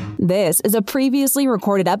 This is a previously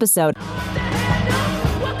recorded episode.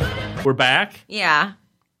 We're back? Yeah.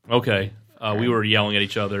 Okay. We were yelling at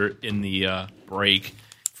each other in the break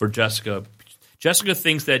for Jessica. Jessica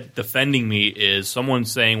thinks that defending me is someone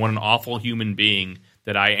saying what an awful human being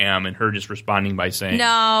that I am, and her just responding by saying,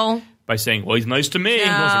 No. By saying, well, he's nice to me.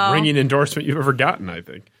 No. Most ringing endorsement you've ever gotten, I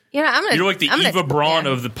think. You know, You're like the Eva Braun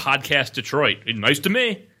of the podcast Detroit. Nice to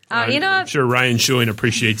me. You know, I'm sure Ryan Schuling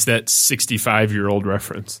appreciates that 65-year-old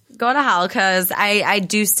reference. go to hell, because I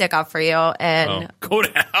do stick up for you. And Go to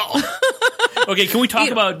hell. Okay, can we talk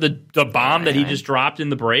about the bomb that he just dropped in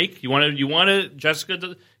the break? You want to Jessica,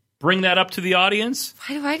 to bring that up to the audience?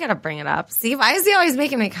 why do I got to bring it up? See, why is he always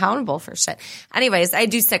making me accountable for shit? Anyways, I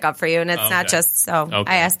do stick up for you, and it's not just so.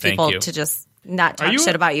 Okay, I ask thank people you. to just not talk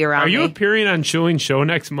shit about you around Are you me. appearing on Schuling's show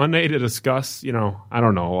next Monday to discuss, I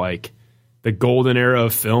don't know, like the golden era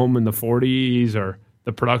of film in the 40s or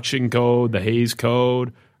the production code, the Hays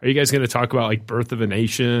Code? Are you guys going to talk about like Birth of a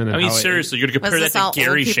Nation? And I mean, seriously, you're going to compare Was that this to all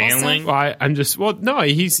Gary old people Shandling?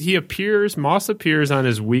 Moss appears on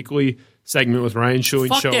his weekly segment with Ryan Schuling.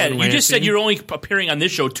 Fuck show that. and You just said Lansing. you're only appearing on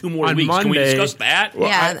this show 2 more On weeks. Can we Monday- discuss that?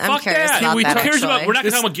 Yeah, I'm fuck curious that. about Who that, cares about? actually. We're not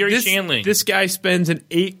going to talk about Gary Shandling. This guy spends an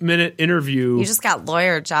 8-minute interview. You just got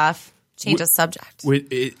lawyer, Jeff. Change the subject.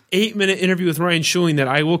 With an 8-minute interview with Ryan Schuling that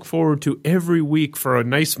I look forward to every week for a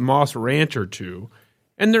nice Moss rant or two.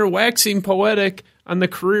 And they're waxing poetic on the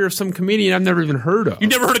career of some comedian I've never even heard of. You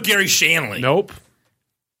never heard of Gary Shandling?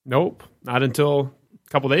 Nope. Not until a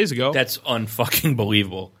couple days ago. That's unfucking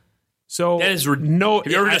believable. So that is no.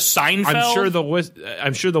 Have you ever heard of Seinfeld?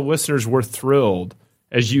 I'm sure the listeners were thrilled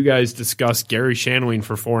as you guys discussed Gary Shandling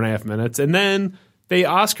for 4.5 minutes, and then they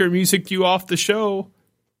Oscar musicked you off the show,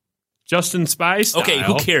 Justin Spy style. Okay,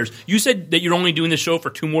 who cares? You said that you're only doing the show for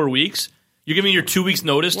 2 more weeks. You're giving me your 2 weeks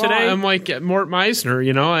notice today? I'm like Mort Meisner,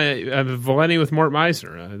 I have a Valenti with Mort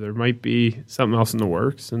Meisner. There might be something else in the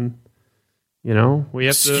works, and we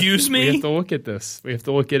have to. Excuse me? We have to look at this. We have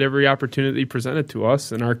to look at every opportunity presented to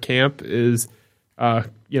us, and our camp is,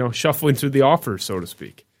 shuffling through the offers, so to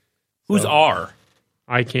speak. Who's R?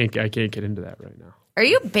 I can't get into that right now. Are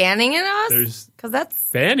you banning us? There's Because that's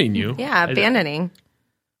banning you. yeah, abandoning.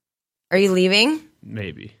 Are you leaving?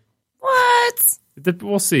 Maybe. What?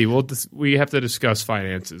 We'll see. We have to discuss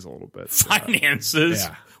finances a little bit. Finances?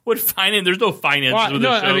 Yeah. What finance? There's no finances with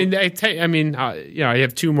this show. I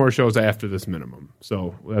have 2 more shows after this minimum,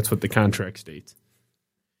 so that's what the contract states.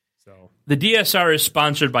 So The DSR is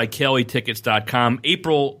sponsored by CaliTickets.com.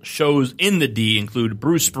 April shows in the D include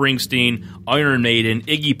Bruce Springsteen, Iron Maiden,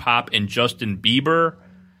 Iggy Pop, and Justin Bieber.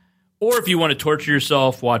 Or if you want to torture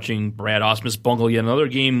yourself watching Brad Ausmus bungle yet another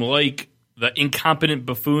game like the incompetent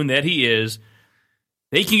buffoon that he is,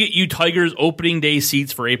 they can get you Tigers opening day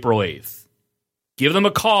seats for April 8th. Give them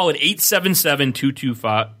a call at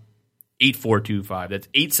 877-225-8425. That's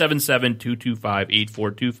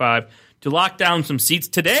 877-225-8425 to lock down some seats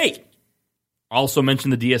today. Also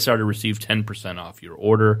mention the DSR to receive 10% off your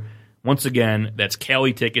order. Once again, that's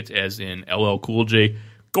Cali Tickets, as in LL Cool J.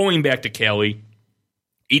 Going back to Cali,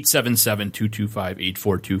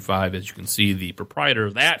 877-225-8425. As you can see, the proprietor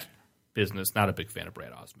of that business, not a big fan of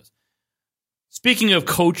Brad Ausmus. Speaking of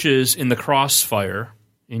coaches in the crossfire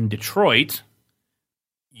in Detroit,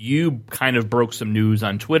 you kind of broke some news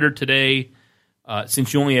on Twitter today.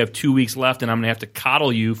 Since you only have 2 weeks left, and I'm going to have to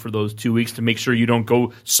coddle you for those 2 weeks to make sure you don't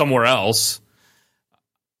go somewhere else,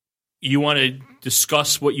 you want to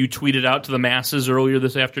discuss what you tweeted out to the masses earlier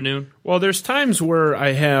this afternoon? Well, there's times where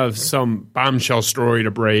I have some bombshell story to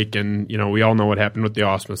break, and we all know what happened with the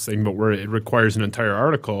Ausmus thing, but where it requires an entire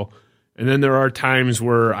article. And then there are times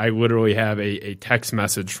where I literally have a text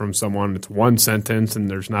message from someone. It's one sentence, and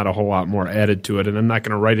there's not a whole lot more added to it. And I'm not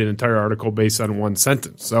going to write an entire article based on one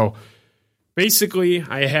sentence. So basically,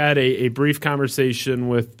 I had a brief conversation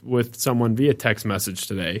with someone via text message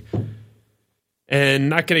today. And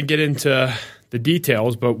not going to get into the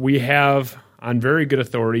details, but we have on very good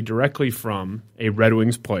authority directly from a Red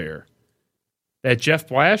Wings player that Jeff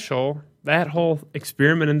Blashill, that whole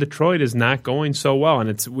experiment in Detroit is not going so well. And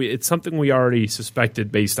it's something we already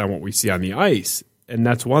suspected based on what we see on the ice. And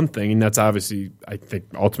that's one thing, and that's obviously, I think,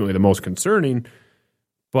 ultimately the most concerning.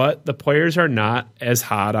 But the players are not as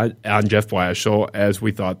hot on Jeff Blashill as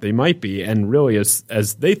we thought they might be, and really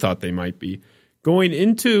as they thought they might be. Going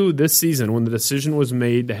into this season, when the decision was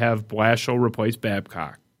made to have Blashill replace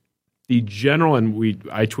Babcock, the general, and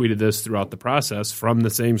I tweeted this throughout the process from the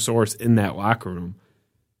same source in that locker room,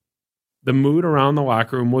 the mood around the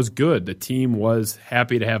locker room was good. The team was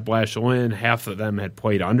happy to have Blashill in. Half of them had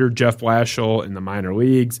played under Jeff Blashill in the minor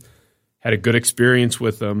leagues, had a good experience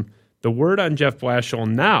with him. The word on Jeff Blashill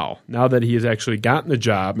now that he has actually gotten the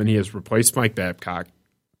job and he has replaced Mike Babcock,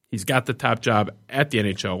 he's got the top job at the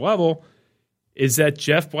NHL level, is that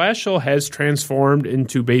Jeff Blashill has transformed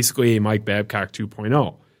into basically a Mike Babcock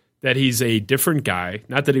 2.0. That he's a different guy.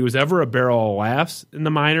 Not that he was ever a barrel of laughs in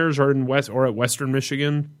the minors or at Western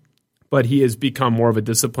Michigan, but he has become more of a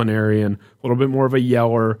disciplinarian, a little bit more of a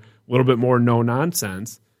yeller, a little bit more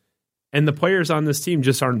no-nonsense. And the players on this team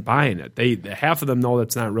just aren't buying it. Half of them know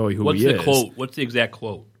that's not really who he is. What's the quote? What's the exact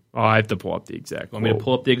quote? Oh, I have to pull up the exact quote. Want me to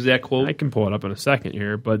pull up the exact quote? I can pull it up in a second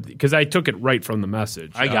here, but because I took it right from the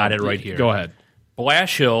message. I got it right here. Go ahead.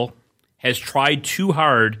 Blashill has tried too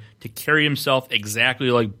hard to carry himself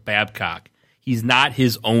exactly like Babcock. He's not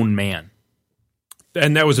his own man.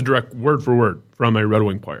 And that was a direct word for word from a Red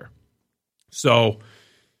Wing player. So,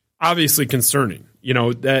 obviously concerning. You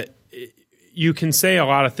know, that you can say a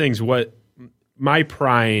lot of things. What my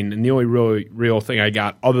prying, and the only really real thing I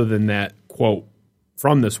got other than that quote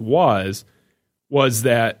from this was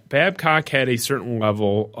that Babcock had a certain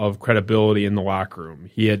level of credibility in the locker room.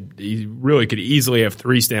 He really could easily have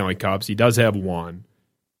 3 Stanley Cups. He does have 1,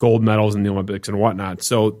 gold medals in the Olympics and whatnot.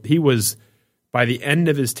 So he was, by the end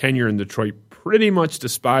of his tenure in Detroit, pretty much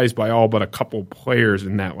despised by all but a couple players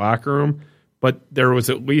in that locker room. But there was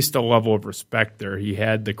at least a level of respect there. He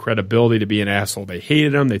had the credibility to be an asshole. They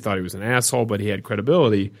hated him. They thought he was an asshole, but he had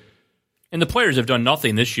credibility. And the players have done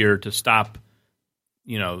nothing this year to stop,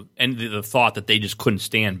 you know, and the thought that they just couldn't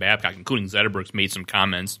stand Babcock, including Zetterberg's made some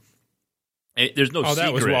comments. There's no secret.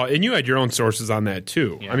 That was and you had your own sources on that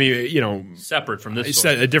too. Yeah. I mean, you know, separate from this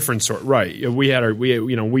source. A different source, right? We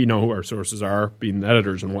know who our sources are, being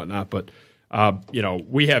editors and whatnot, but. You know,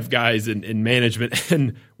 we have guys in management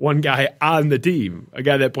and one guy on the team, a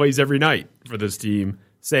guy that plays every night for this team,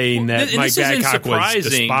 saying that Mike Babcock was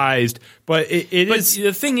despised. But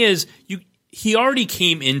the thing is, he already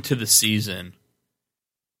came into the season,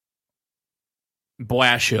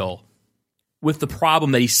 Blashill, with the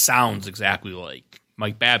problem that he sounds exactly like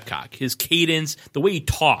Mike Babcock. His cadence, the way he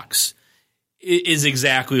talks, is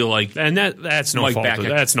exactly like, and that's no fault.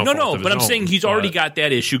 That's no fault. No, but I'm saying he's already got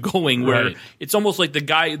that issue going where it's almost like the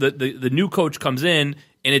guy, the new coach comes in,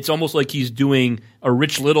 and it's almost like he's doing a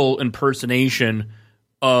Rich Little impersonation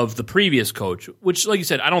of the previous coach. Which, like you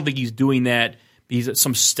said, I don't think he's doing that. He's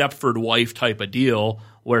some Stepford wife type of deal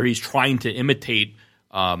where he's trying to imitate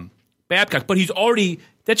Babcock, but he's already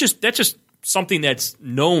that's just something that's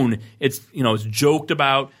known. It's it's joked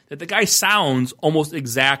about that the guy sounds almost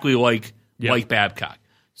exactly like. Mike Babcock.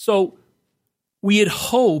 So we had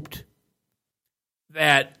hoped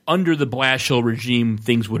that under the Blashill regime,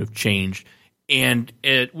 things would have changed. And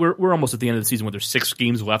we're almost at the end of the season where there's 6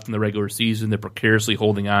 games left in the regular season. They're precariously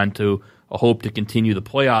holding on to a hope to continue the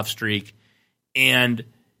playoff streak. And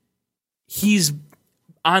he's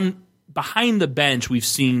behind the bench. We've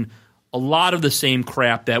seen a lot of the same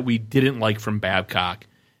crap that we didn't like from Babcock.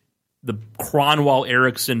 The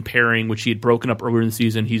Kronwall-Eriksson pairing, which he had broken up earlier in the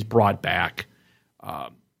season, he's brought back.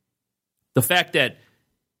 The fact that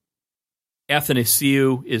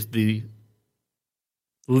Athanasiou is the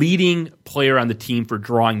leading player on the team for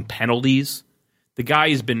drawing penalties. The guy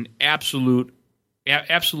has been absolutely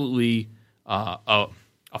a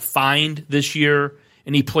find this year,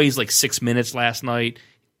 and he plays like 6 minutes last night.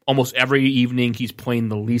 Almost every evening he's playing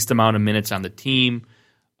the least amount of minutes on the team.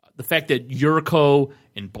 The fact that Yurko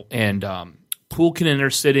and Pulkkinen are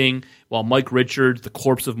sitting while Mike Richards, the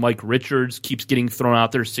corpse of Mike Richards, keeps getting thrown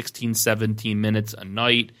out there 16, 17 minutes a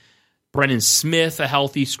night. Brendan Smith, a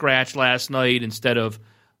healthy scratch last night instead of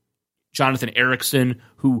Jonathan Ericsson,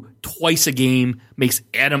 who twice a game makes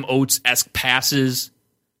Adam Oates-esque passes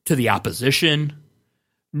to the opposition.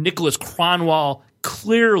 Nicholas Kronwall,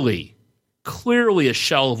 clearly a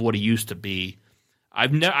shell of what he used to be. I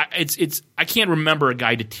can't remember a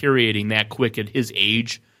guy deteriorating that quick at his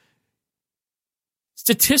age.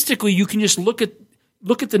 Statistically, you can just look at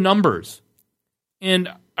the numbers. And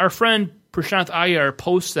our friend Prashanth Iyer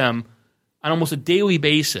posts them on almost a daily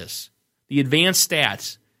basis, the advanced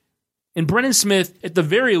stats. And Brendan Smith, at the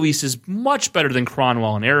very least, is much better than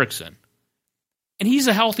Kronwall and Eriksson. And he's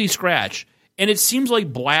a healthy scratch. And it seems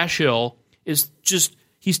like Blashill is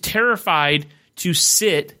he's terrified to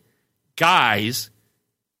sit guys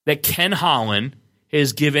that Ken Holland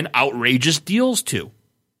has given outrageous deals to.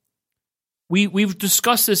 We've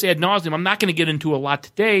discussed this ad nauseum. I'm not going to get into a lot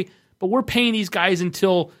today, but we're paying these guys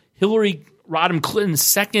until Hillary Rodham Clinton's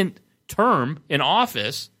second term in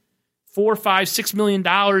office, $4, $5, $6 million,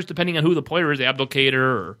 depending on who the player is, Abdelkader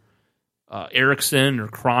or Erickson or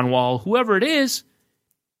Cronwall, whoever it is,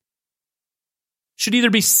 should either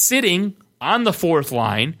be sitting on the fourth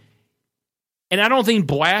line, and I don't think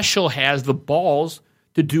Blashill has the balls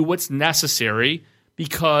to do what's necessary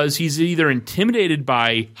because he's either intimidated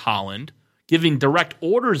by Holland, giving direct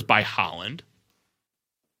orders by Holland.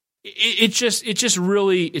 It's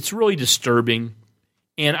really disturbing,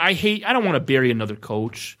 and I don't want to bury another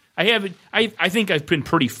coach. I think I've been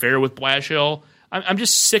pretty fair with Blashill. I'm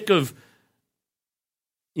just sick of,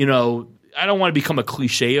 I don't want to become a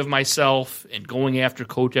cliche of myself and going after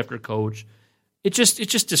coach after coach. It's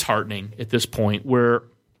just disheartening at this point where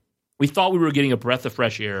we thought we were getting a breath of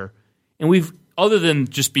fresh air, and other than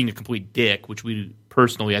just being a complete dick, which we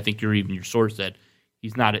personally, I think your source said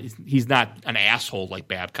he's not an asshole like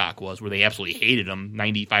Babcock was, where they absolutely hated him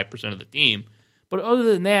 95% of the team. But other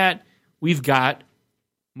than that, we've got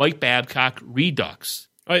Mike Babcock redux.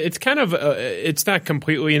 It's kind of it's not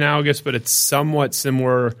completely analogous, but it's somewhat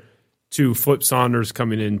similar to Flip Saunders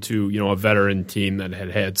coming into a veteran team that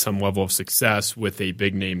had had some level of success with a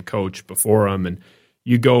big name coach before him, and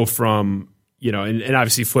you go from and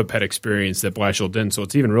obviously Flip had experience that Blashill didn't, so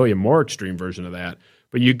it's even really a more extreme version of that.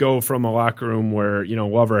 But you go from a locker room where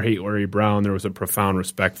love or hate Larry Brown, there was a profound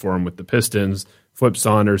respect for him with the Pistons. Flip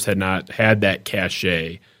Saunders had not had that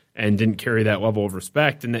cachet and didn't carry that level of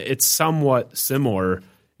respect, and it's somewhat similar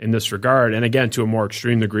in this regard. And again, to a more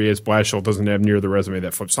extreme degree, as Blashill doesn't have near the resume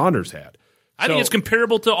that Flip Saunders had. I think it's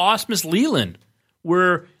comparable to Osmus Leland,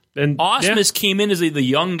 where Osmus came in as the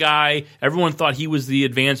young guy. Everyone thought he was the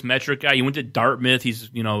advanced metric guy. He went to Dartmouth. He's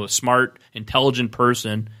a smart, intelligent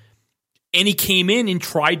person. And he came in and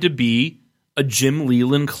tried to be a Jim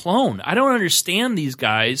Leland clone. I don't understand these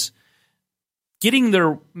guys getting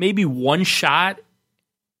their maybe one shot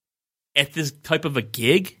at this type of a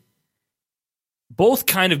gig. Both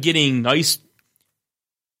kind of getting nice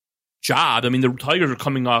job. I mean, the Tigers are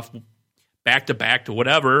coming off back-to-back to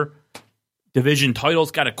whatever. Division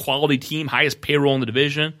titles, got a quality team, highest payroll in the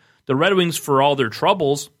division. The Red Wings, for all their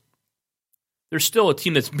troubles, they're still a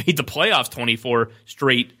team that's made the playoffs 24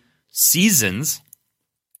 straight seasons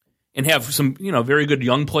and have some, very good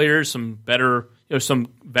young players, some better, some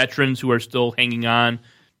veterans who are still hanging on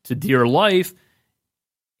to dear life.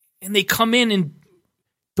 And they come in and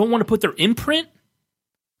don't want to put their imprint,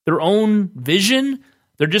 their own vision.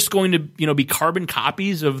 They're just going to, be carbon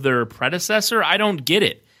copies of their predecessor. I don't get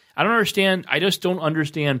it. I don't understand. I just don't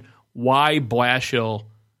understand why Blashill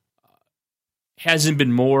hasn't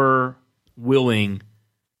been more willing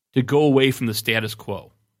to go away from the status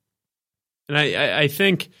quo. And I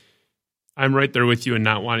think I'm right there with you in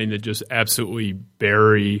not wanting to just absolutely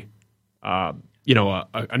bury,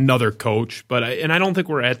 another coach. But I don't think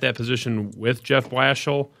we're at that position with Jeff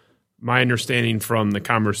Blashill. My understanding from the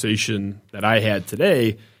conversation that I had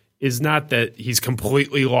today is not that he's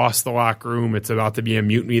completely lost the locker room. It's about to be a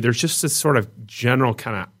mutiny. There's just this sort of general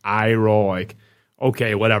kind of eye roll, like,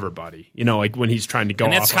 okay, whatever, buddy. Like when he's trying to go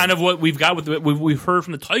off. And that's kind of what we've got with we've heard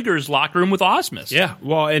from the Tigers locker room with Osmus. Yeah,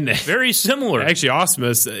 well, and very similar. Actually,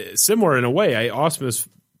 Osmus, similar in a way. Osmus,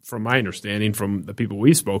 from my understanding from the people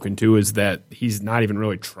we've spoken to, is that he's not even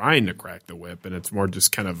really trying to crack the whip, and it's more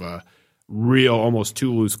just kind of a real, almost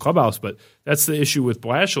too loose clubhouse. But that's the issue with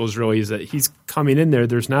Blashill is that he's coming in there.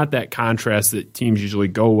 There's not that contrast that teams usually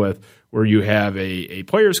go with, where you have a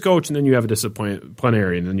player's coach and then you have a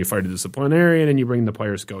disciplinarian, and then you fight a disciplinarian and you bring the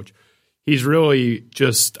player's coach. He's really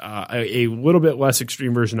just a little bit less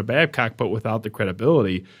extreme version of Babcock, but without the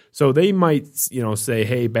credibility. So they might, say,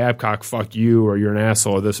 "Hey, Babcock, fuck you," or "You're an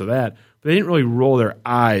asshole," or this or that. But they didn't really roll their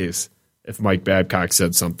eyes if Mike Babcock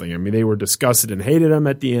said something. I mean, they were disgusted and hated him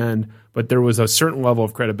at the end, but there was a certain level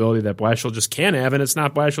of credibility that Blashill just can't have, and it's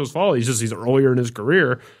not Blashill's fault. He's earlier in his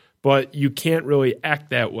career, but you can't really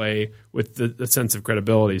act that way with the sense of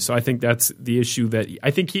credibility. So I think that's the issue that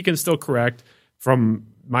I think he can still correct. From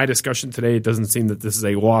my discussion today, it doesn't seem that this is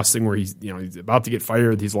a lost thing where he's about to get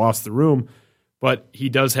fired, he's lost the room, but he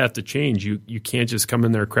does have to change. You can't just come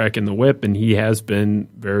in there cracking the whip, and he has been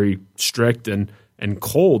very strict and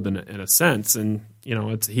cold in a sense, and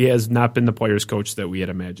he has not been the player's coach that we had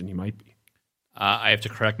imagined he might be. I have to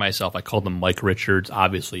correct myself. I called him Mike Richards.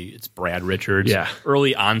 Obviously, it's Brad Richards. Yeah.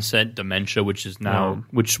 Early onset dementia, which is now,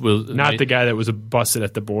 which was not the guy that was busted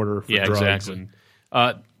at the border for drugs. Exactly.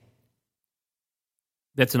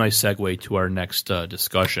 That's a nice segue to our next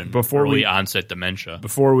discussion. Early onset dementia.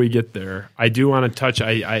 Before we get there, I do want to touch.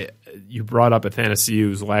 You brought up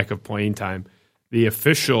Athanasiou's lack of playing time. The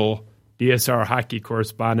official DSR hockey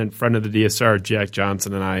correspondent, friend of the DSR, Jack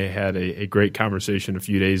Johnson, and I had a great conversation a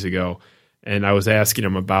few days ago, and I was asking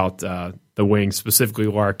him about the wings, specifically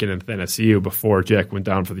Larkin and Athanasiou. Before Jack went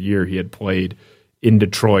down for the year, he had played in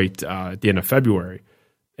Detroit at the end of February.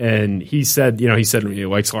 And he said he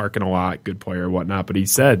likes Larkin a lot, good player, whatnot. But he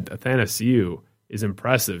said Athanasiou is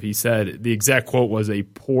impressive. He said the exact quote was a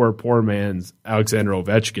poor man's Alexander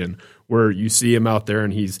Ovechkin, where you see him out there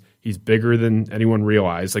and he's bigger than anyone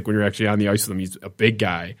realized. Like when you're actually on the ice with him, he's a big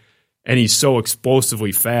guy, and he's so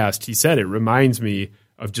explosively fast. He said it reminds me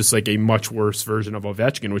of just like a much worse version of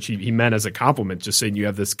Ovechkin, which he meant as a compliment, just saying you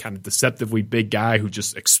have this kind of deceptively big guy who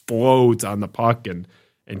just explodes on the puck and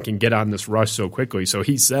can get on this rush so quickly. So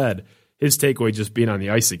he said his takeaway just being on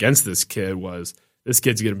the ice against this kid was this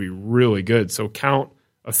kid's going to be really good. So count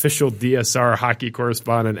official DSR hockey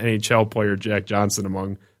correspondent, NHL player Jack Johnson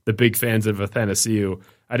among the big fans of Athanasiou.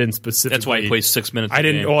 I didn't specifically. That's why he plays 6 minutes. I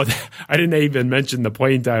didn't even mention the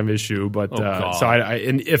playing time issue, but so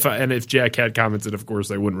if Jack had commented, of course,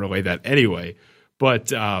 I wouldn't relay that anyway.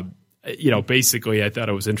 But basically, I thought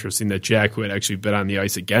it was interesting that Jack, who had actually been on the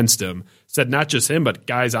ice against him, said not just him, but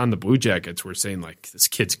guys on the Blue Jackets were saying like this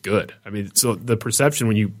kid's good. I mean, so the perception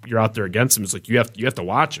when you're out there against him is like you have to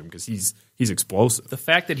watch him because he's explosive. The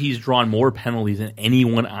fact that he's drawn more penalties than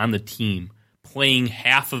anyone on the team, playing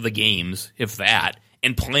half of the games, if that,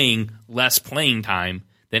 and playing less playing time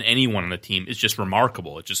than anyone on the team is just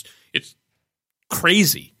remarkable. It's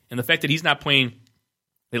crazy. And the fact that he's not playing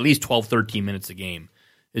at least 12, 13 minutes a game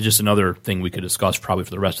is just another thing we could discuss probably for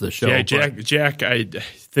the rest of the show. Yeah, Jack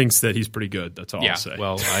thinks that he's pretty good. That's all I'll say.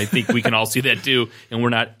 Well, I think we can all see that too, and we're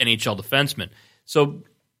not NHL defensemen. So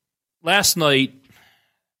last night,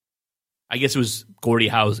 I guess it was Gordie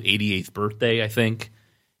Howe's 88th birthday, I think,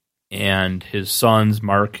 and his sons,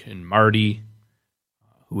 Mark and Marty,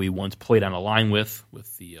 who he once played on a line with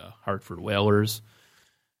the Hartford Whalers.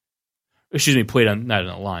 Excuse me, played on not on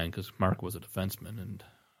a line because Mark was a defenseman and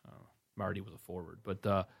Marty was a forward,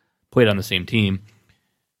 but played on the same team.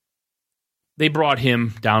 They brought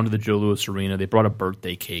him down to the Joe Louis Arena. They brought a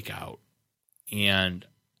birthday cake out, and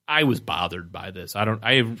I was bothered by this. I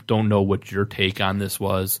don't know what your take on this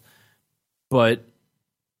was, but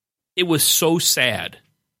it was so sad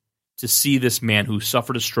to see this man who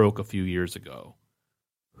suffered a stroke a few years ago,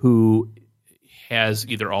 who has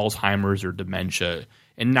either Alzheimer's or dementia,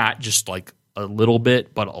 and not just like a little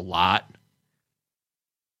bit, but a lot,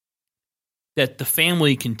 that the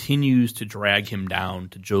family continues to drag him down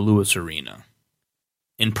to Joe Louis Arena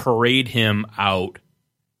and parade him out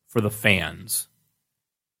for the fans.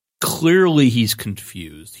 Clearly he's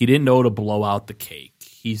confused. He didn't know to blow out the cake.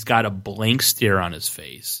 He's got a blank stare on his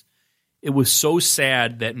face. It was so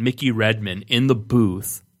sad that Mickey Redmond in the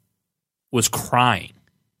booth was crying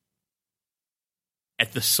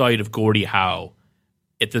at the sight of Gordie Howe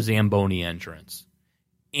at the Zamboni entrance.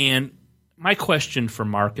 And my question for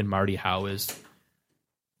Mark and Marty Howe is,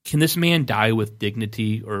 can this man die with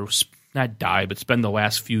dignity, or not die, but spend the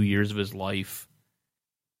last few years of his life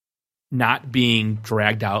not being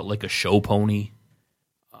dragged out like a show pony?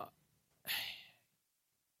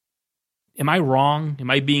 Am I wrong? Am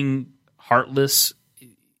I being heartless?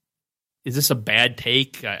 Is this a bad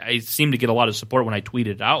take? I seem to get a lot of support when I tweeted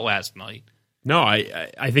it out last night. No,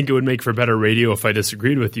 I think it would make for better radio if I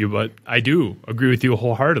disagreed with you, but I do agree with you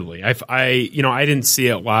wholeheartedly. I didn't see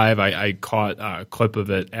it live. I caught a clip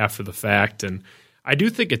of it after the fact, and I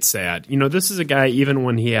do think it's sad. This is a guy, even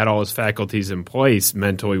when he had all his faculties in place,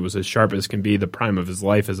 mentally was as sharp as can be, the prime of his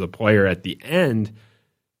life as a player at the end,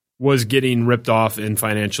 was getting ripped off in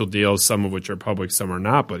financial deals, some of which are public, some are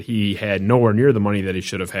not, but he had nowhere near the money that he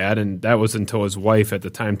should have had, and that was until his wife at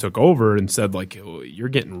the time took over and said, like, oh, you're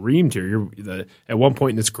getting reamed here. At one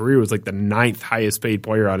point in his career, was like the 9th highest paid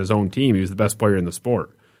player on his own team. He was the best player in the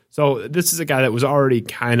sport. So this is a guy that was already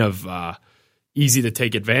kind of easy to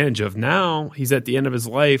take advantage of. Now he's at the end of his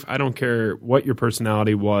life. I don't care what your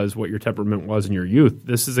personality was, what your temperament was in your youth.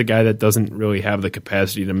 This is a guy that doesn't really have the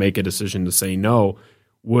capacity to make a decision to say no.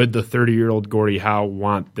 Would the 30-year-old Gordie Howe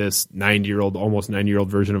want this 90-year-old, almost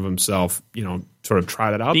 90-year-old version of himself, sort of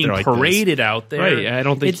trotted out being there like paraded this? out there? Right. I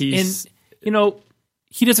don't think he's. And,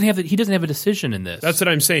 he doesn't have a decision in this. That's what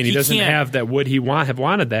I'm saying. He doesn't have that. Would he have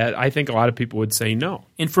wanted that? I think a lot of people would say no.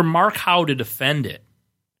 And for Mark Howe to defend it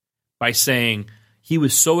by saying he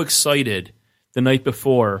was so excited the night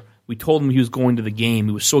before, we told him he was going to the game.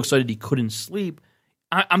 He was so excited he couldn't sleep.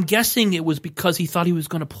 I'm guessing it was because he thought he was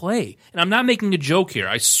going to play. And I'm not making a joke here,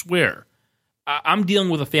 I swear. I'm dealing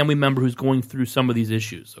with a family member who's going through some of these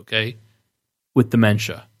issues, okay, with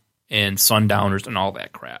dementia and sundowners and all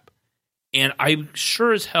that crap. And I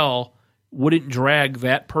sure as hell wouldn't drag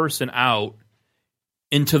that person out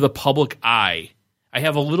into the public eye. I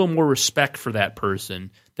have a little more respect for that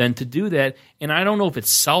person than to do that. And I don't know if it's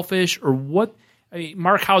selfish or what. I mean,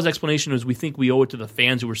 Mark Howe's explanation was we think we owe it to the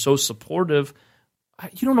fans who were so supportive.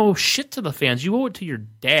 You don't owe shit to the fans. You owe it to your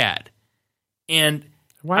dad. And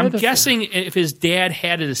I'm guessing if his dad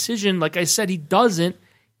had a decision, like I said, he doesn't,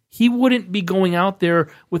 he wouldn't be going out there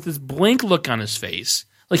with this blank look on his face.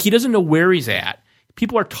 Like he doesn't know where he's at.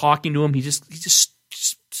 People are talking to him. He's just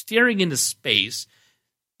staring into space.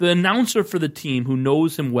 The announcer for the team, who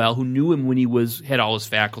knows him well, who knew him when he had all his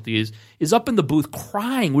faculties, is up in the booth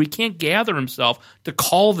crying where he can't gather himself to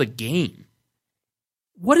call the game.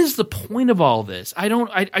 What is the point of all this? I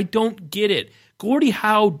don't get it. Gordie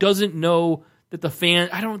Howe doesn't know that the fans.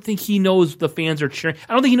 I don't think he knows the fans are cheering.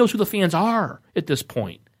 I don't think he knows who the fans are at this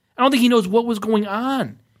point. I don't think he knows what was going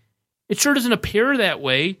on. It sure doesn't appear that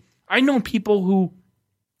way. I know people who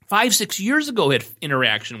 5-6 years ago had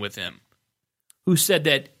interaction with him, who said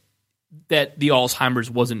that the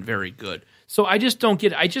Alzheimer's wasn't very good. So I just don't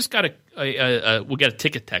get it. I just got we got a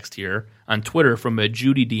ticket text here on Twitter from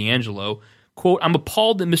Judy D'Angelo. Quote, I'm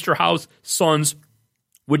appalled that Mr. Howe's sons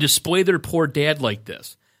would display their poor dad like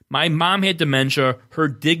this. My mom had dementia. Her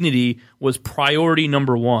dignity was priority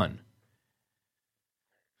number one.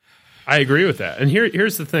 I agree with that. And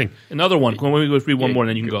here's the thing. Another one. Let me read one more and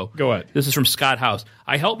then you can go. Go ahead. This is from Scott House.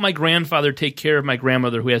 I helped my grandfather take care of my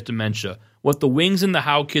grandmother who has dementia. What the Wings and the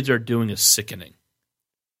Howe kids are doing is sickening.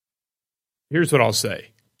 Here's what I'll say.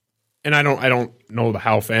 And I don't know the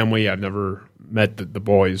Howe family. I've never met the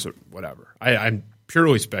boys or whatever. I'm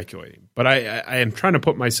purely speculating. But I am trying to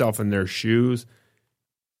put myself in their shoes.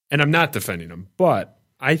 And I'm not defending them. But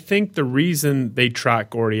I think the reason they trot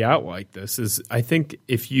Gordie out like this is I think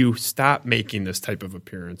if you stop making this type of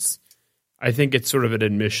appearance, I think it's sort of an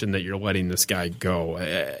admission that you're letting this guy go.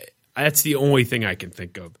 That's the only thing I can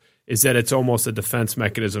think of, is that it's almost a defense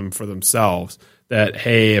mechanism for themselves that,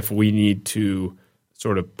 hey, if we need to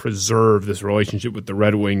sort of preserve this relationship with the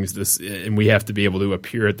Red Wings, and we have to be able to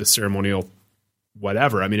appear at the ceremonial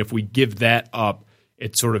whatever. I mean, if we give that up,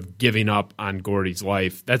 it's sort of giving up on Gordie's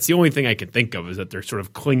life. That's the only thing I can think of, is that they're sort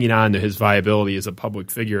of clinging on to his viability as a public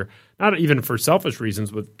figure, not even for selfish reasons,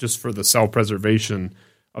 but just for the self-preservation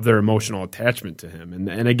of their emotional attachment to him.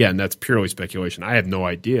 And again, that's purely speculation. I have no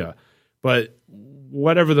idea. But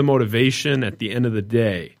whatever the motivation, at the end of the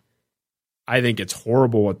day, I think it's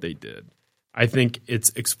horrible what they did. I think it's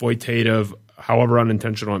exploitative, however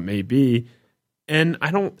unintentional it may be. And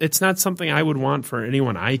it's not something I would want for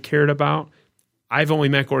anyone I cared about. I've only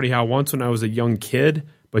met Gordie Howe once when I was a young kid,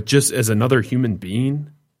 but just as another human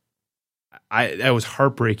being, that was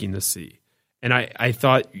heartbreaking to see. And I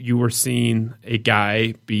thought you were seeing a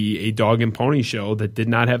guy be a dog and pony show that did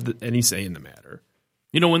not have any say in the matter.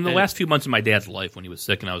 You know, in the last few months of my dad's life, when he was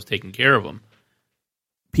sick and I was taking care of him,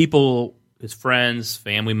 people, his friends,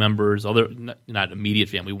 family members, other not immediate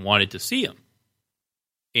family, wanted to see him.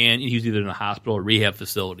 And he was either in a hospital or rehab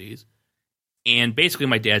facilities. And basically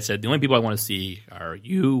my dad said, the only people I want to see are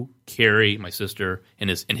you, Carrie, my sister, and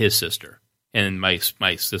his sister, and my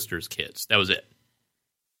sister's kids. That was it.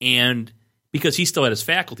 And because he still had his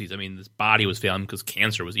faculties, I mean, his body was failing because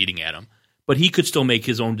cancer was eating at him, but he could still make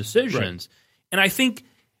his own decisions. Right. And I think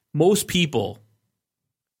most people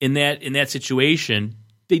in that situation,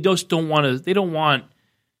 they just don't want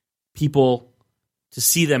people to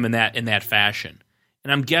see them in that fashion.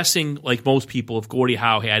 And I'm guessing, like most people, if Gordie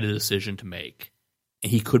Howe had a decision to make,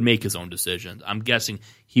 and he could make his own decisions, I'm guessing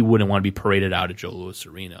he wouldn't want to be paraded out at Joe Louis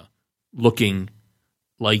Arena looking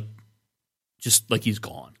like he's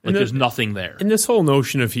gone. Like there's nothing there. And this whole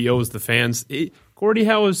notion of he owes the fans, Gordie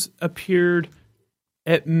Howe has appeared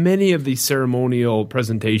at many of these ceremonial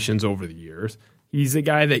presentations over the years. He's a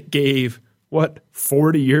guy that gave,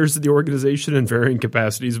 40 years to the organization in varying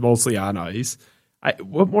capacities, mostly on ice.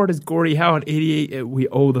 What more does Gordie Howe at 88 we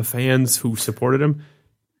owe the fans who supported him?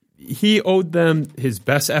 He owed them his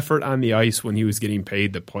best effort on the ice when he was getting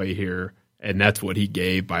paid to play here, and that's what he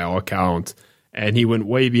gave by all accounts. And he went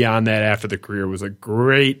way beyond that after the career, was a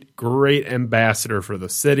great, great ambassador for the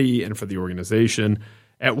city and for the organization.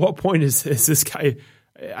 At what point is this guy –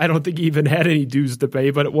 I don't think he even had any dues to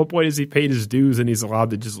pay, but at what point has he paid his dues and he's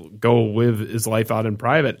allowed to just go live his life out in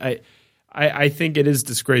private? I think it is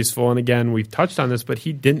disgraceful, and again, we've touched on this, but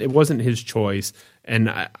he didn't. It wasn't his choice, and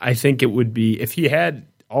I think it would be if he had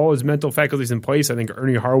all his mental faculties in place. I think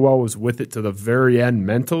Ernie Harwell was with it to the very end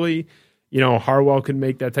mentally. Harwell could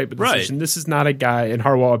make that type of decision. Right. This is not a guy, and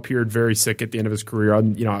Harwell appeared very sick at the end of his career,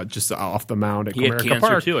 just off the mound at He had Comerica cancer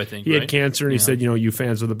Park. too, I think. He had cancer, and he said, you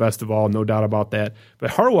fans are the best of all, no doubt about that.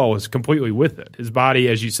 But Harwell was completely with it. His body,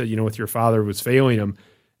 as you said, with your father, was failing him.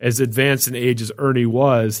 As advanced in age as Ernie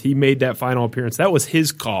was, he made that final appearance. That was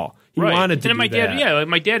his call. He wanted to do that. Dad,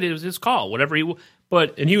 my dad, it was his call, whatever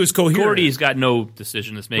and he was coherent. Gordy's got no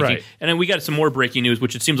decision that's making. Right. And then we got some more breaking news,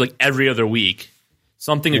 which it seems like every other week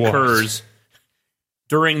something occurs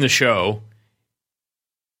during the show,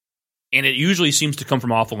 and it usually seems to come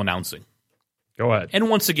from Awful Announcing. Go ahead. And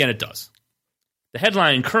once again, it does. The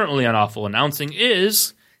headline currently on Awful Announcing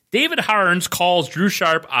is David Harns calls Drew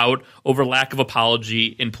Sharp out over lack of apology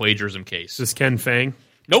in plagiarism case. Is this Ken Fang?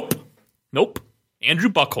 Nope. Andrew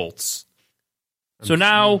Buchholz. So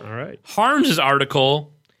now, all right. Harns'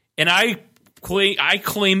 article, and I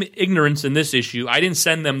claim ignorance in this issue. I didn't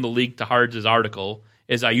send them the link to Harns' article,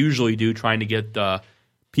 as I usually do, trying to get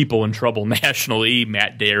people in trouble nationally,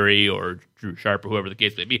 Matt Derry or Drew Sharp or whoever the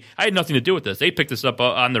case may be. I had nothing to do with this. They picked this up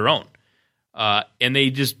on their own. And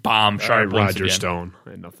they just bombed Sharp once Roger again. Stone.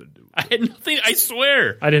 I had nothing to do with it. I had nothing, I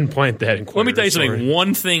swear. I didn't plant that in. Let me tell you something.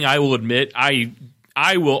 One thing I will admit, I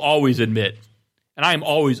will always admit, and I am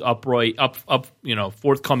always upright,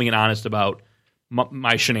 forthcoming and honest about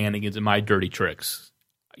my shenanigans and my dirty tricks.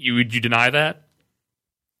 Would you deny that?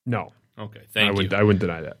 No. Okay, thank you. I wouldn't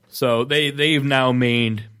deny that. So they've now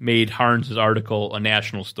made Harns' article a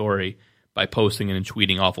national story by posting and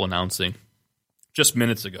tweeting Awful Announcing just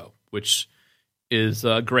minutes ago, which is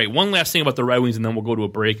great. One last thing about the Red Wings, and then we'll go to a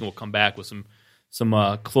break and we'll come back with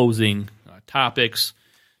some closing topics.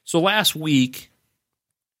 So last week,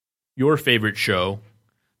 your favorite show,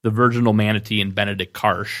 The Virginal Manatee and Benedict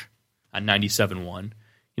Karsh on 97.1.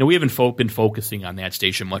 We haven't been focusing on that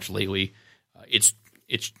station much lately.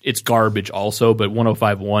 It's garbage also, but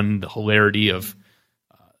 105.1, the hilarity of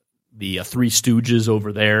the Three Stooges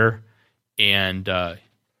over there and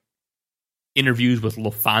interviews with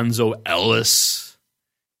LaFonso Ellis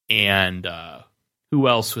and who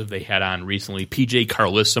else have they had on recently? PJ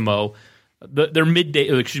Carlissimo.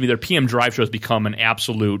 Their PM Drive show has become an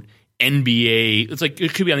absolute NBA. It's like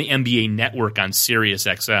it could be on the NBA Network on Sirius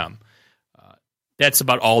XM. That's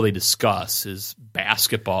about all they discuss is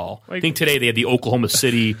basketball. I think today they had the Oklahoma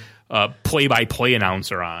City play-by-play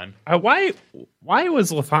announcer on. Why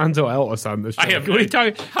was LaFonso Ellis on this show? What are you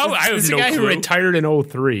talking? This is a guy who retired in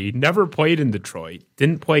 2003, never played in Detroit,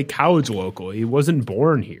 didn't play college locally, he wasn't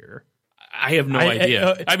born here. I have no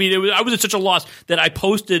idea. I was at such a loss that I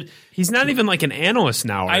posted. He's not even like an analyst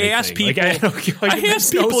now. I asked people. I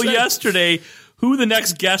asked people yesterday who the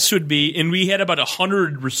next guest should be, and we had about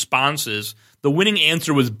 100 responses. The winning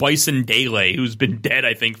answer was Bison Dele, who's been dead,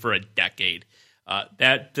 I think, for a decade.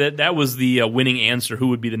 That was the winning answer. Who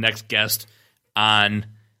would be the next guest on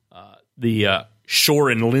the Shore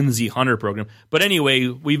and Lindsay Hunter program? But anyway,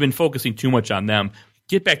 we've been focusing too much on them.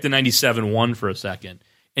 Get back to 97.1 for a second.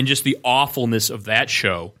 And just the awfulness of that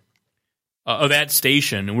show, of that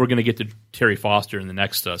station, and we're going to get to Terry Foster in the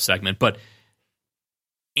next segment. But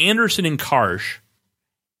Anderson and Karsh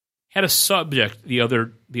had a subject the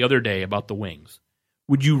other day about the Wings.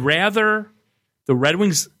 Would you rather the Red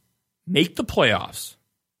Wings make the playoffs,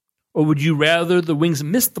 or would you rather the Wings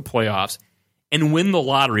miss the playoffs and win the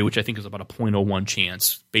lottery, which I think is about a 0.01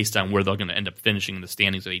 chance based on where they're going to end up finishing in the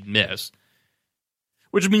standings if they miss?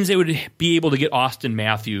 Which means they would be able to get Austin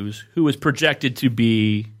Matthews, who is projected to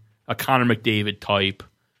be a Connor McDavid type,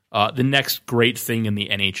 the next great thing in the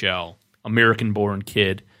NHL, American-born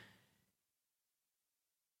kid.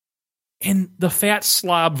 And the fat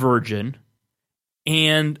slob virgin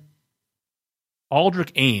and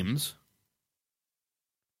Aldrich Ames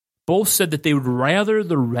both said that they would rather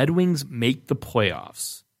the Red Wings make the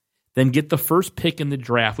playoffs than get the first pick in the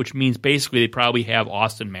draft, which means basically they probably have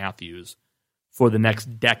Austin Matthews for the next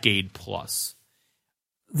decade plus.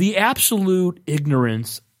 The absolute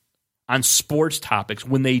ignorance on sports topics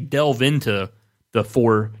when they delve into the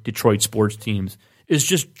four Detroit sports teams is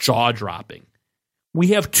just jaw-dropping. We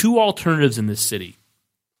have two alternatives in this city.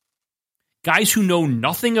 Guys who know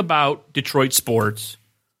nothing about Detroit sports,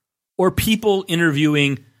 or people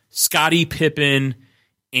interviewing Scottie Pippen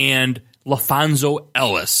and LaFonso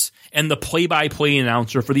Ellis and the play-by-play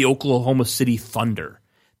announcer for the Oklahoma City Thunder.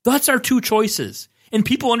 That's our two choices. And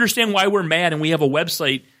people understand why we're mad, and we have a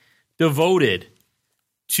website devoted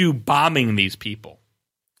to bombing these people.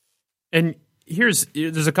 And there's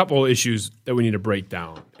a couple of issues that we need to break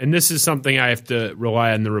down. And this is something I have to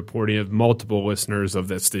rely on the reporting of multiple listeners of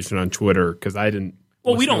that station on Twitter, because I didn't.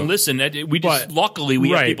 Well, we don't listen. Luckily, we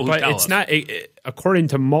have people who tell us. It's not, according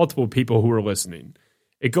to multiple people who are listening,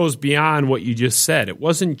 it goes beyond what you just said. It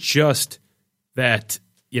wasn't just that,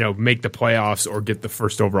 make the playoffs or get the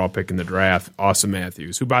first overall pick in the draft, Austin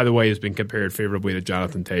Matthews, who, by the way, has been compared favorably to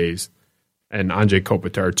Jonathan Tays and Anze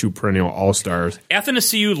Kopitar, 2 perennial all-stars.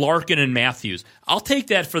 Athanasiou, Larkin, and Matthews. I'll take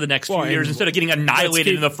that for the next few years instead of getting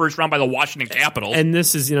annihilated in the first round by the Washington Capitals. And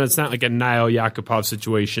this is, it's not like a Nail Yakupov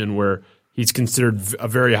situation where he's considered a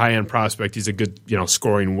very high-end prospect. He's a good,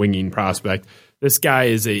 scoring, winging prospect. This guy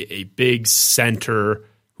is a big center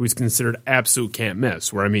who's considered absolute can't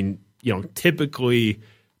miss, where, typically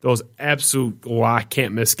those absolute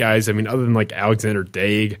can't miss guys, other than like Alexander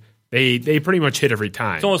Daig, they pretty much hit every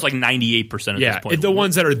time. It's almost like 98% at this point. The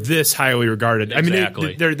ones that are this highly regarded.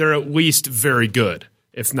 Exactly. They're at least very good,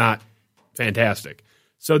 if not fantastic.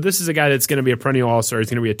 So this is a guy that's going to be a perennial all-star. He's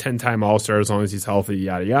going to be a 10-time all-star as long as he's healthy,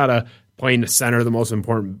 yada, yada, playing the center, the most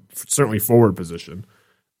important, certainly forward position.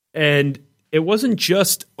 And it wasn't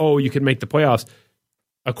just, you can make the playoffs.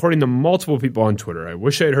 According to multiple people on Twitter, I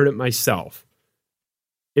wish I had heard it myself,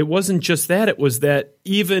 it wasn't just that. It was that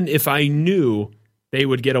even if I knew they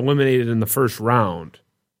would get eliminated in the first round,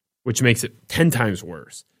 which makes it 10 times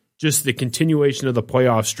worse, just the continuation of the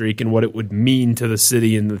playoff streak and what it would mean to the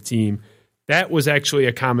city and the team, that was actually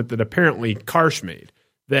a comment that apparently Karsh made.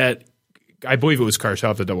 That I believe it was Karsh.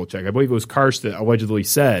 I'll have to double check. I believe it was Karsh that allegedly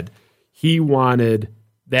said he wanted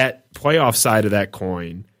that playoff side of that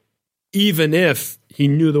coin, even if he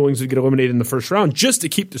knew the Wings would get eliminated in the first round, just to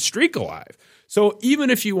keep the streak alive. So even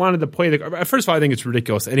if you wanted to play first of all, I think it's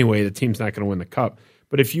ridiculous anyway. The team's not going to win the cup.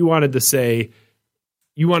 But if you wanted to say,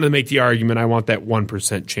 you wanted to make the argument, I want that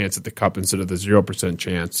 1% chance at the cup instead of the 0%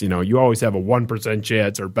 chance. You always have a 1%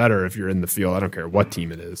 chance or better if you're in the field. I don't care what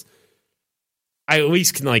team it is. I at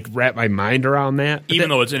least can wrap my mind around that. Even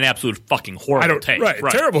though it's an absolute fucking horrible take. Right,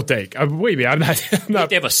 terrible take. Wait a minute, I'm not.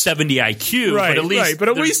 They have a 70 IQ, right, but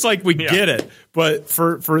at least we yeah. get it. But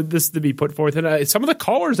for this to be put forth, and some of the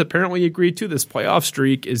callers apparently agreed too. This playoff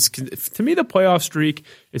streak is, to me, the playoff streak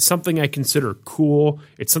is something I consider cool.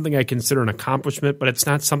 It's something I consider an accomplishment, but it's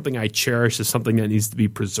not something I cherish as something that needs to be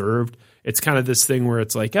preserved. It's kind of this thing where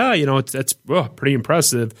it's like, that's pretty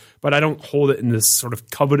impressive, but I don't hold it in this sort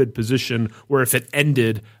of coveted position where if it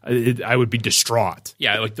ended, I would be distraught.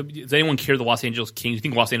 Yeah, does anyone care the Los Angeles Kings? You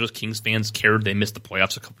think Los Angeles Kings fans cared they missed the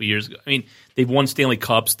playoffs a couple of years ago? They've won Stanley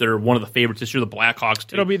Cups. They're one of the favorites this year. The Blackhawks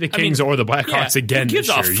too. It'll be the Kings or the Blackhawks again this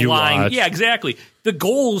year. You watch. Yeah, exactly. The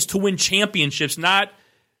goal is to win championships, not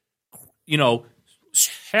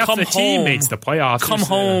half come the team home, makes the playoffs. Come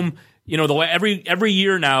home. Every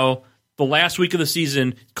year now, the last week of the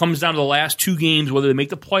season comes down to the last 2 games, whether they make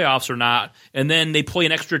the playoffs or not, and then they play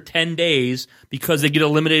an extra 10 days because they get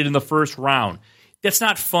eliminated in the first round. That's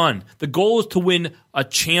not fun. The goal is to win a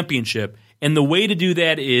championship, and the way to do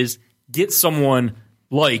that is get someone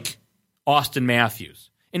like Austin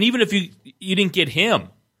Matthews. And even if you didn't get him,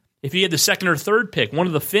 if you had the second or third pick, one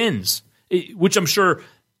of the Finns, which I'm sure,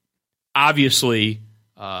 obviously,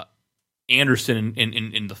 Anderson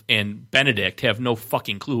and Benedict have no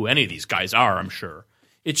fucking clue who any of these guys are, I'm sure.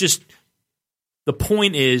 It's just, the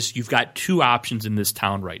point is, you've got 2 options in this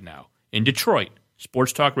town right now. In Detroit,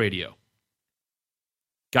 Sports Talk Radio.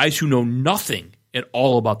 Guys who know nothing at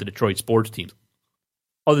all about the Detroit sports teams,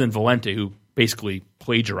 other than Valente, who basically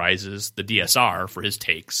plagiarizes the DSR for his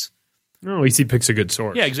takes. No, at least he picks a good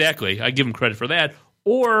source. Yeah, exactly. I give him credit for that.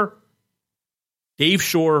 Or Dave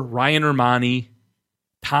Shore, Ryan Ermani,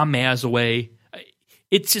 Tom Mazaway.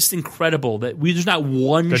 It's just incredible that there's not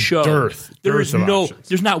one show. There's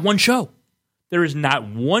not one show. There is not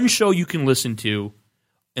one show you can listen to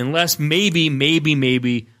unless maybe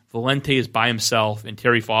Valente is by himself and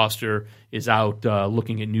Terry Foster is out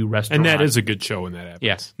looking at new restaurants. And that is a good show when that happens.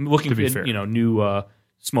 Yes, looking at new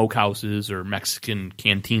smokehouses or Mexican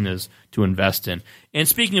cantinas to invest in. And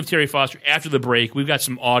speaking of Terry Foster, after the break, we've got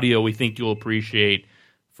some audio we think you'll appreciate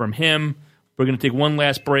from him. We're going to take one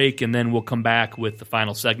last break, and then we'll come back with the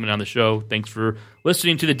final segment on the show. Thanks for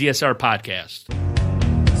listening to the DSR podcast.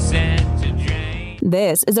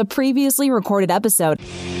 This is a previously recorded episode.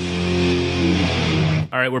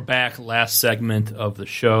 All right, we're back. Last segment of the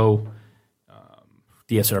show.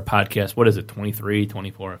 DSR podcast. What is it, 23,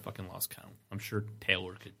 24? I fucking lost count. I'm sure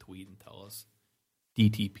Taylor could tweet and tell us.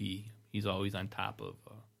 DTP. He's always on top of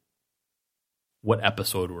what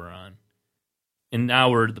episode we're on. And now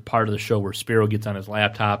we're at the part of the show where Spiro gets on his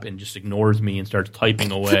laptop and just ignores me and starts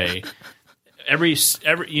typing away. Every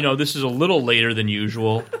this is a little later than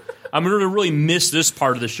usual. I'm going to really miss this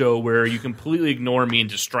part of the show where you completely ignore me and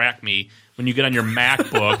distract me when you get on your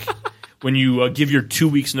MacBook when you give your 2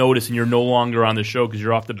 weeks notice and you're no longer on the show because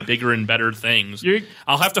you're off to bigger and better things.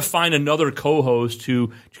 I'll have to find another co-host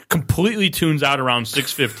who completely tunes out around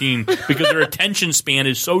 6:15 because their attention span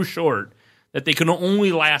is so short that they can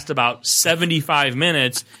only last about 75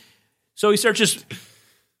 minutes. So he starts just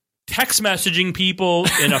text messaging people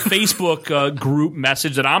in a Facebook group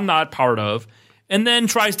message that I'm not part of, and then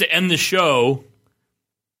tries to end the show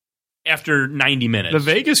after 90 minutes. The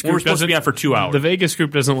Vegas group We're supposed to be on for 2 hours. The Vegas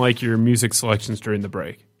group doesn't like your music selections during the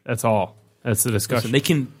break. That's all. That's the discussion. Listen, they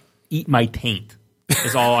can eat my taint,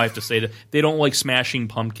 is all I have to say. They don't like Smashing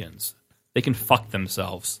Pumpkins. They can fuck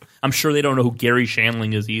themselves. I'm sure they don't know who Gary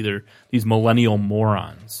Shandling is either, these millennial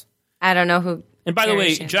morons. I don't know who. And by the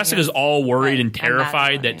way, Jessica's all worried and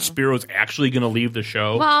terrified that Spiro's actually going to leave the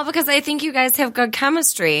show. Well, because I think you guys have good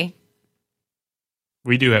chemistry.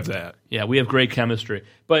 We do have that. Yeah, we have great chemistry.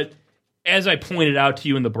 But as I pointed out to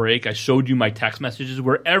you in the break, I showed you my text messages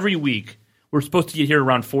where every week we're supposed to get here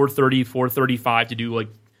around 4:30, 4:35 to do like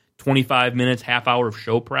 25 minutes, half hour of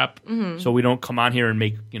show prep, so we don't come on here and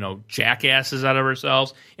make, jackasses out of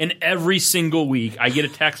ourselves. And every single week, I get a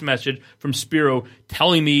text message from Spiro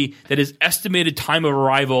telling me that his estimated time of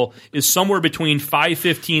arrival is somewhere between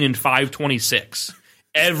 5:15 and 5:26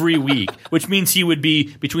 every week, which means he would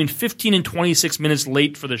be between 15 and 26 minutes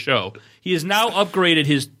late for the show. He has now upgraded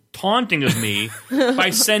his taunting of me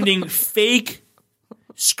by sending fake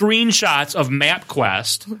screenshots of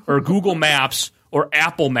MapQuest or Google Maps or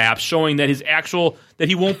Apple Maps showing that that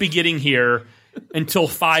he won't be getting here until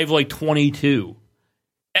 5:22.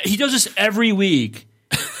 He does this every week,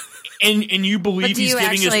 and you believe he's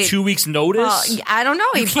giving us 2 weeks notice? Well, I don't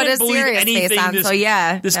know. He put a serious face on,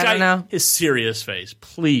 This I guy, don't know. his serious face,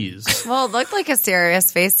 please. Well, it looked like a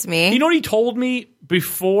serious face to me. You know what he told me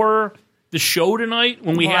before the show tonight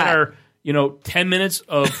when we had our 10 minutes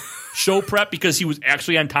of show prep because he was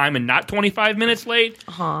actually on time and not 25 minutes late?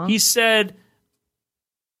 He said,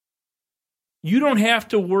 you don't have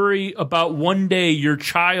to worry about one day your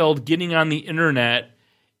child getting on the internet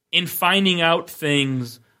and finding out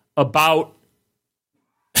things about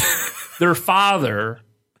their father,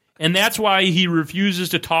 and that's why he refuses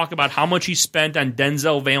to talk about how much he spent on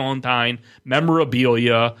Denzel Valentine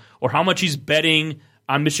memorabilia or how much he's betting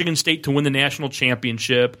on Michigan State to win the national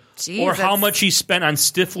championship, or how much he spent on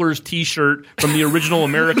Stifler's T-shirt from the original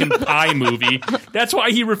American Pie movie. That's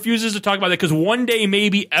why he refuses to talk about that, because one day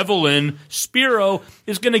maybe Evelyn Spiro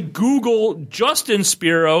is going to Google Justin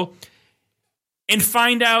Spiro and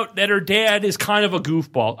find out that her dad is kind of a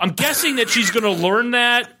goofball. I'm guessing that she's going to learn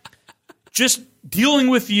that just dealing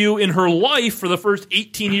with you in her life for the first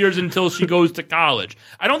 18 years until she goes to college.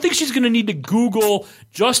 I don't think she's going to need to Google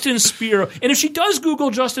Justin Spiro. And if she does Google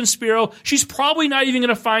Justin Spiro, she's probably not even going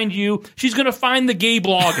to find you. She's going to find the gay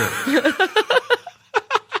blogger.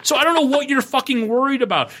 So I don't know what you're fucking worried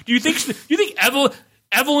about. Do you think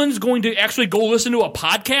Evelyn's going to actually go listen to a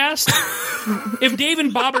podcast? If Dave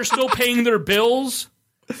and Bob are still paying their bills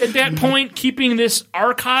at that point, keeping this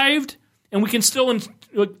archived, and we can still in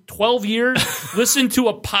 12 years listen to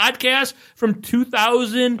a podcast from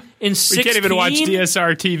 2016. We can't even watch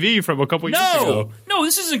DSR TV from a couple years ago. No,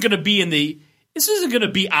 this isn't going to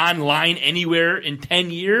be online anywhere in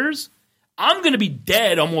 10 years. I'm going to be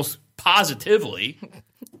dead almost positively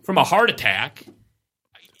from a heart attack.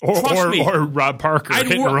 Or Rob Parker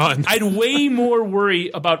hit and run. I'd way more worry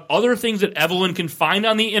about other things that Evelyn can find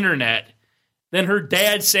on the internet than her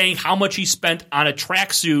dad saying how much he spent on a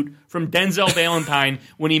tracksuit from Denzel Valentine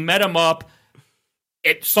when he met him up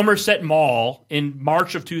at Somerset Mall in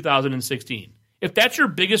March of 2016. If that's your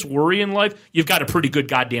biggest worry in life, you've got a pretty good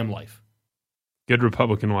goddamn life. Good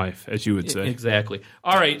Republican life, as you would say. Exactly.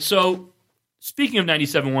 All right, so speaking of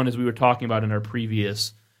 97.1, as we were talking about in our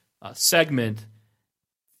previous segment,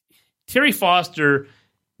 Terry Foster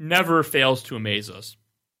never fails to amaze us.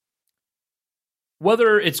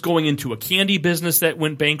 Whether it's going into a candy business that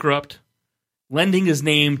went bankrupt, lending his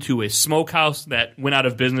name to a smokehouse that went out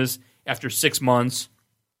of business after 6 months,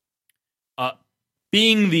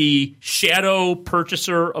 being the shadow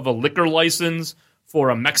purchaser of a liquor license for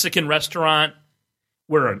a Mexican restaurant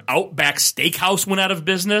where an Outback Steakhouse went out of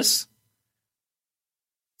business.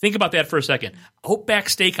 Think about that for a second. Outback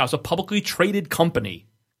Steakhouse, a publicly traded company,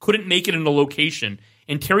 couldn't make it in a location,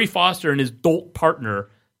 and Terry Foster and his dolt partner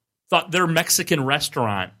thought their Mexican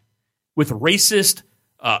restaurant with racist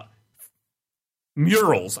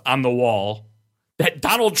murals on the wall that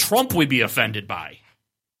Donald Trump would be offended by.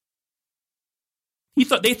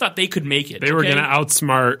 They thought they could make it. They were going to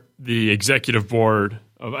outsmart the executive board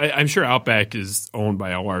of. I'm sure Outback is owned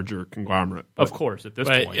by a larger conglomerate, of course, at this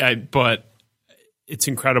point. But it's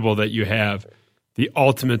incredible that you have the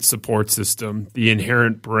ultimate support system, the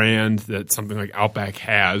inherent brand that something like Outback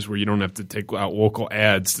has, where you don't have to take out local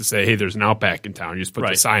ads to say, hey, there's an Outback in town. You just put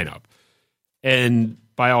the sign up. And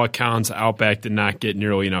by all accounts, Outback did not get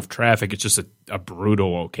nearly enough traffic. It's just a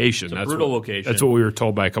brutal location. It's a brutal location. That's what we were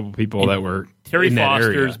told by a couple of people that were Terry in that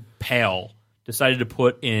Foster's area. pal decided to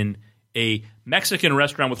put in a Mexican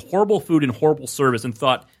restaurant with horrible food and horrible service and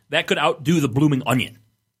thought that could outdo the Blooming Onion.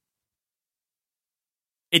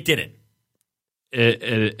 It didn't.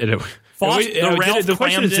 The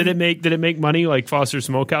question is, did it make money like Foster's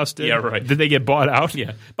Smokehouse did? Yeah, right. Did they get bought out?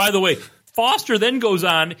 Yeah. By the way, Foster then goes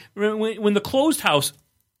on when the Closed House,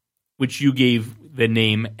 which you gave the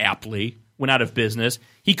name aptly, went out of business.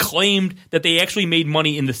 He claimed that they actually made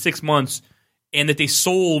money in the 6 months and that they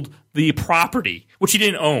sold the property, which he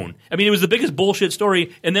didn't own. I mean, it was the biggest bullshit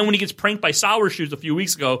story. And then when he gets pranked by Sour Shoes a few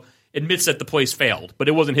weeks ago, admits that the place failed, but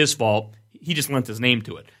it wasn't his fault. He just lent his name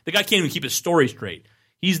to it. The guy can't even keep his story straight.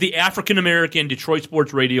 He's the African-American Detroit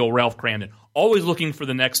Sports Radio Ralph Cramden, always looking for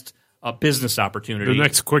the next business opportunity. The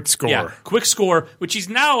next quick score. Yeah, quick score, which he's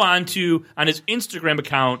now on his Instagram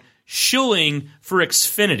account, shilling for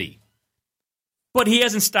Xfinity. But he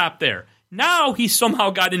hasn't stopped there. Now he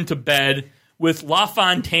somehow got into bed with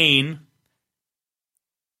LaFontaine,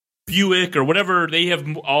 Buick, or whatever. They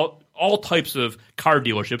have all types of car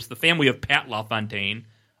dealerships. The family of Pat LaFontaine,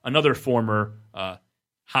 another former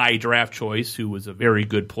high draft choice who was a very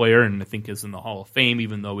good player and I think is in the Hall of Fame,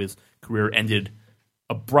 even though his career ended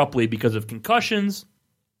abruptly because of concussions.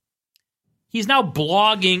 He's now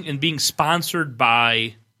blogging and being sponsored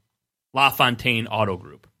by LaFontaine Auto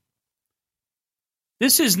Group.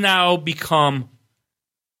 This has now become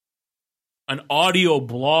an audio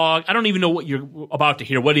blog. I don't even know what you're about to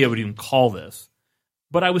hear, what I would even call this.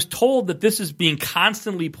 But I was told that this is being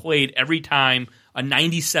constantly played every time a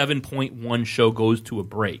 97.1 show goes to a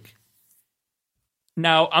break.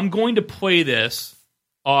 Now, I'm going to play this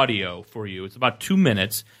audio for you. It's about 2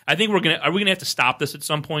 minutes. I think are we gonna have to stop this at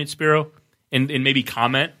some point, Spiro, and maybe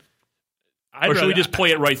comment? Or should we just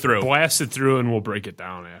play it right through? Blast it through and we'll break it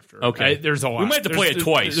down after. Okay. There's a lot. We might have to play it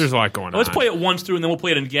twice. There's a lot going on. Let's play it once through and then we'll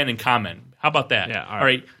play it again and comment. How about that? Yeah. All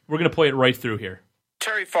right. We're going to play it right through here.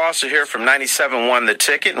 Terry Foster here from 97.1 The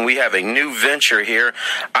Ticket, and we have a new venture here.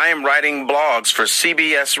 I am writing blogs for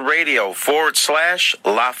CBS Radio /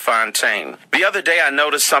 LaFontaine. The other day I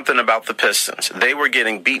noticed something about the Pistons. They were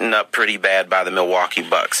getting beaten up pretty bad by the Milwaukee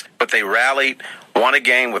Bucks, but they rallied, won a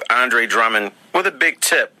game with Andre Drummond with a big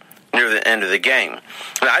tip near the end of the game.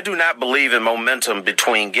 Now, I do not believe in momentum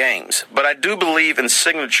between games, but I do believe in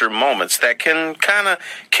signature moments that can kind of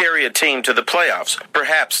carry a team to the playoffs.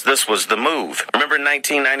 Perhaps this was the move. Remember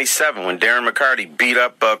 1997 when Darren McCarty beat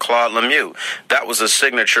up Claude Lemieux? That was a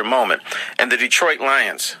signature moment. And the Detroit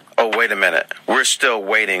Lions, oh, wait a minute. We're still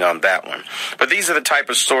waiting on that one. But these are the type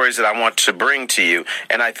of stories that I want to bring to you,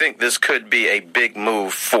 and I think this could be a big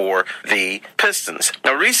move for the Pistons.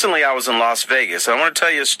 Now, recently I was in Las Vegas. I want to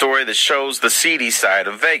tell you a story that shows the seedy side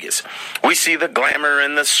of Vegas. We see the glamour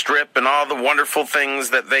and the strip and all the wonderful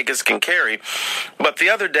things that Vegas can carry. But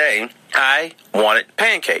the other day, I wanted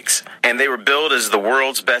pancakes, and they were billed as the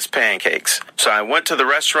world's best pancakes. So I went to the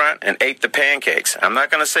restaurant and ate the pancakes. I'm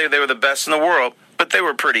not going to say they were the best in the world, but they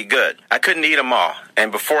were pretty good. I couldn't eat them all.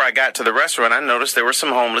 And before I got to the restaurant, I noticed there were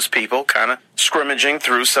some homeless people kind of scrimmaging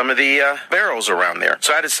through some of the barrels around there.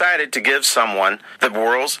 So I decided to give someone the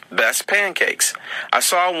world's best pancakes. I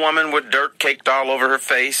saw a woman with dirt caked all over her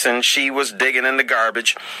face, and she was digging in the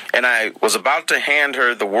garbage. And I was about to hand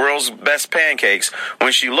her the world's best pancakes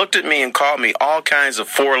when she looked at me and called me all kinds of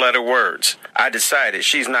four-letter words. I decided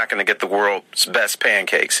she's not going to get the world's best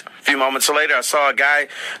pancakes. A few moments later, I saw a guy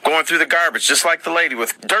going through the garbage, just like the lady,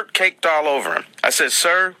 with dirt caked all over him. I said,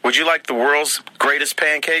 "Sir, would you like the world's greatest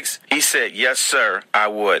pancakes?" He said, "Yes, sir, I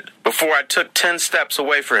would." Before I took 10 steps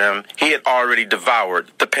away from him, he had already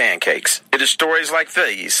devoured the pancakes. It is stories like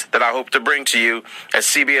these that I hope to bring to you at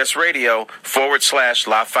CBS Radio /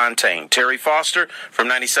 LaFontaine. Terry Foster from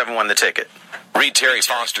 97.1 The Ticket. Read Terry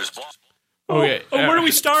Foster's blog. Okay. Where do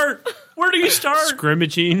we start? Where do you start?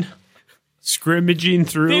 Scrimmaging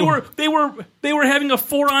through. They were having a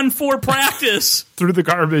 4-on-4 practice through the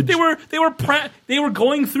garbage. They were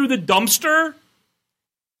going through the dumpster,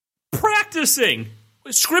 practicing,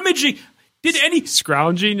 scrimmaging. Did any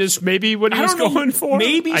scrounging is maybe what he was going for?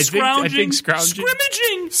 Maybe scrounging. I think scrounging.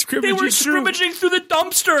 Scrimmaging. They were scrimmaging through the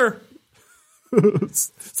dumpster.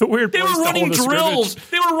 It's a weird place to hold a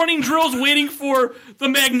They were running drills waiting for the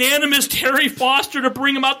magnanimous Terry Foster to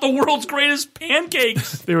bring him out the world's greatest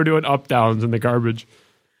pancakes. They were doing up-downs in the garbage.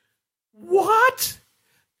 What?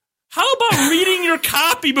 How about reading your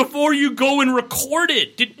copy before you go and record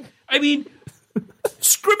it?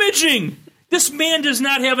 Scrimmaging. This man does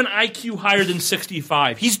not have an IQ higher than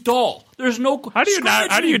 65. He's dull. There's no. How do you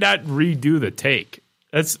not redo the take?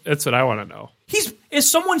 That's what I want to know. He's, as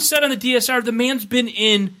someone said on the DSR, the man's been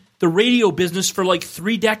in the radio business for like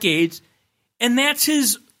 3 decades, and that's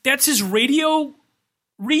his radio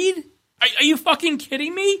read. Are you fucking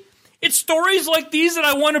kidding me? It's stories like these that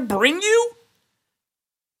I want to bring you.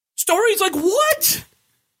 Stories like what?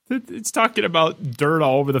 It's talking about dirt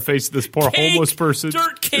all over the face of this poor homeless person.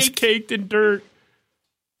 Dirt cake. Just caked in dirt.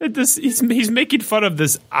 He's making fun of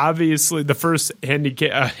this, obviously, the first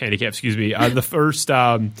the first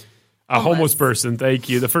homeless person, thank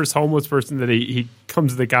you. The first homeless person that he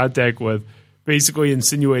comes into contact with, basically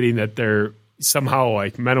insinuating that they're somehow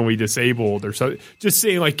like mentally disabled or so. Just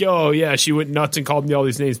saying like, oh yeah, she went nuts and called me all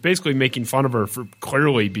these names, basically making fun of her for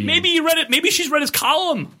clearly being. Maybe you read it. Maybe she's read his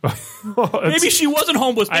column. Maybe she wasn't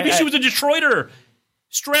homeless. Maybe she was a Detroiter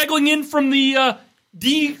straggling in from the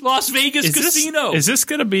Las Vegas casino. Is this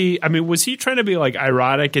going to be? I mean, was he trying to be like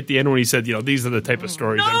ironic at the end when he said, these are the type of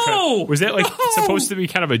stories? No, was that supposed to be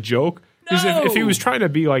kind of a joke? Because if he was trying to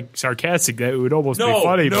be like sarcastic, that it would almost be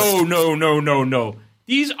funny. No.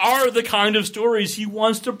 These are the kind of stories he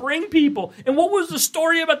wants to bring people. And what was the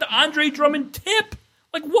story about the Andre Drummond tip?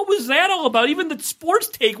 Like, what was that all about? Even the sports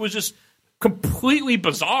take was just completely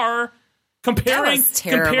bizarre. Comparing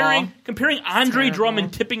Andre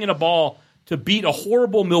Drummond tipping in a ball to beat a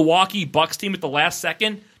horrible Milwaukee Bucks team at the last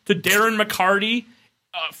second to Darren McCarty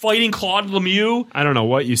fighting Claude Lemieux. I don't know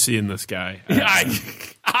what you see in this guy.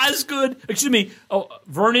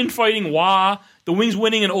 Vernon fighting Wah. The Wings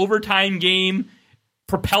winning an overtime game,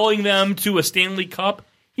 propelling them to a Stanley Cup.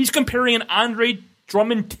 He's comparing an Andre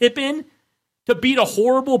Drummond tip-in to beat a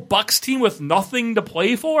horrible Bucks team with nothing to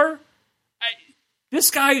play for.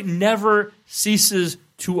 This guy never ceases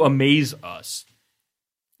to amaze us.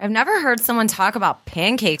 I've never heard someone talk about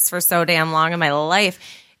pancakes for so damn long in my life.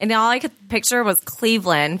 And all I could picture was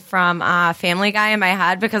Cleveland from Family Guy in my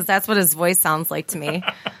head because that's what his voice sounds like to me.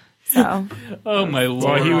 So, oh my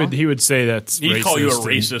Lord! Well, he would say that's. He'd call you a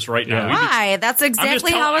racist right now. Why? That's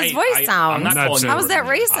exactly how his voice sounds. How is that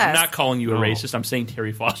racist? I'm not calling you a racist. I'm saying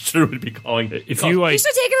Terry Foster would be calling it. He should take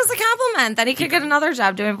it as a compliment. Then he could get another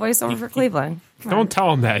job doing voiceover for Cleveland. Don't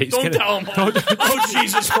tell him that. Don't tell him. Oh,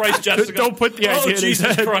 Jesus Christ, Jessica. Don't put the idea in his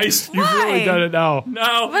Jesus head. Christ. You've really done it now.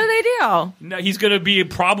 No. What did I do? No, he's going to be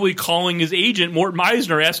probably calling his agent, Mort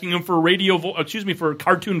Meisner, asking him for for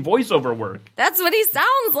cartoon voiceover work. That's what he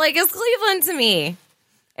sounds like is Cleveland to me.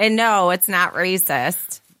 And no, it's not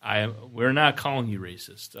racist. We're not calling you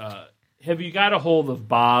racist. Have you got a hold of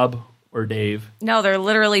Bob or Dave? No, they're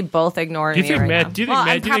literally both ignoring me right now. Do you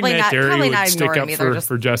think Matt Derry would stick up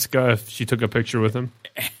for Jessica if she took a picture with him?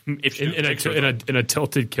 In a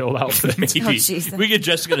tilted kilt outfit? Maybe. We get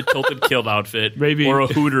Jessica in a tilted kilt outfit. Maybe. Or a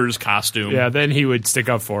Hooters costume. Yeah, then he would stick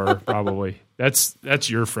up for her, probably. That's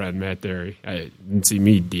your friend, Matt Derry. I didn't see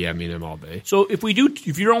me DMing him all day. So if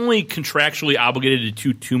you're only contractually obligated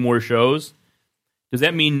to do 2 more shows, does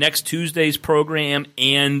that mean next Tuesday's program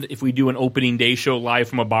and if we do an opening day show live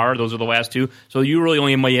from a bar, those are the last 2? So you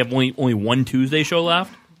really might have only 1 Tuesday show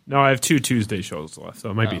left? No, I have 2 Tuesday shows left,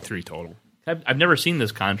 so it might be 3 total. I've never seen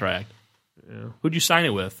this contract. Yeah. Who'd you sign it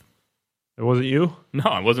with? It wasn't you?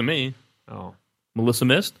 No, it wasn't me. Oh. Melissa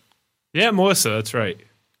Mist? Yeah, Melissa, that's right.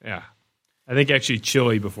 Yeah. I think actually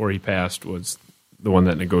Chili, before he passed, was the one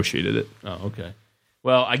that negotiated it. Oh, okay.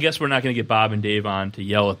 Well, I guess we're not going to get Bob and Dave on to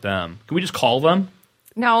yell at them. Can we just call them?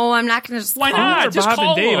 No, I'm not going to just Why call not? them. Just Bob call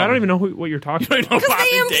and Dave. them. I don't even know what you're talking about. Because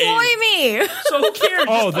they employ me. So who cares?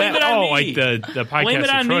 Oh, just blame it on me. like the podcast Blame it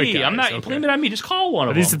on Detroit me. guys. I'm not. Okay. Blame it on me. Just call one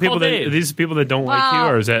of Are these them. the people Call Dave. are these the people that don't like you,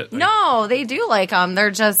 or is that No, they do like them.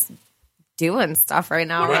 They're just doing stuff right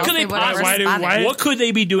now. What could they What could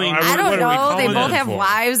they be doing? I don't know. They both have for?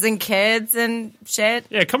 wives and kids and shit.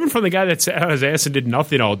 Yeah, coming from the guy that sat on his ass and did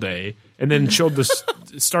nothing all day, and then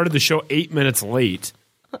started the show 8 minutes late.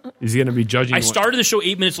 Is he going to be judging? I started the show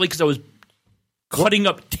 8 minutes late because I was cutting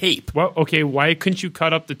up tape. Well, okay, why couldn't you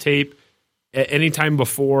cut up the tape at any time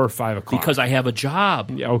before 5 o'clock? Because I have a job.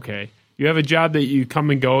 Yeah, okay. You have a job that you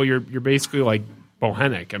come and go. You're basically like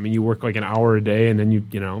Bohannon. I mean, you work like an hour a day, and then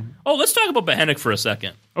you know. Oh, let's talk about Bohannon for a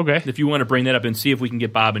second. Okay. If you want to bring that up and see if we can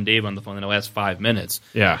get Bob and Dave on the phone in the last 5 minutes.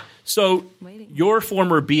 Yeah. So your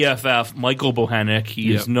former BFF, Michael Bohannon,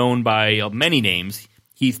 he is known by many names.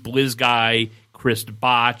 Heath Blizguy, Chris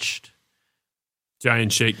Botched.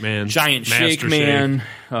 Giant Shake Man.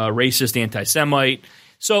 Racist anti-Semite.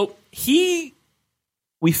 So we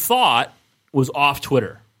thought, was off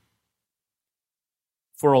Twitter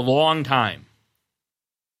for a long time.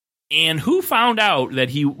 And who found out that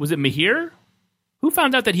was it Mahir? Who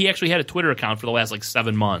found out that he actually had a Twitter account for the last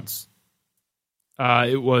 7 months?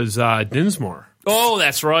 It was Dinsmore. Oh,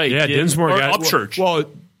 that's right. Yeah, Dinsmore got Upchurch. Well,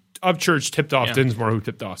 Upchurch tipped off Dinsmore, who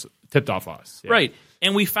tipped off us. Yeah. Right.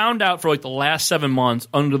 And we found out for the last 7 months,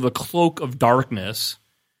 under the cloak of darkness,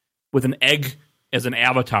 with an egg as an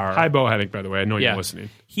avatar. Hi, Bohannon, by the way. I know you're listening.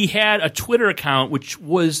 He had a Twitter account which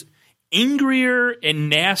was angrier and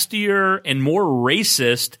nastier and more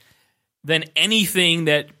racist than anything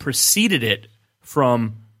that preceded it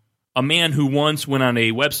from a man who once went on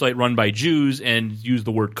a website run by Jews and used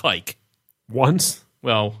the word kike. Once?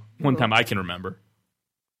 Well, one time I can remember.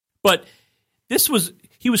 But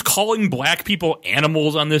he was calling black people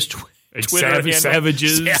animals on this Twitter.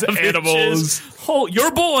 Savages, animals. Oh,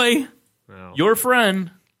 your boy, your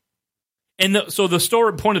friend. And so the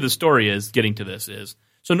point of the story is, getting to this is,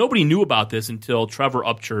 so nobody knew about this until Trevor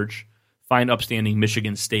Upchurch, fine upstanding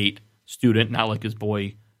Michigan State student, not like his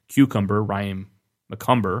boy Cucumber, Ryan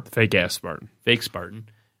McCumber. Fake-ass Spartan. Fake Spartan.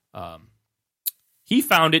 He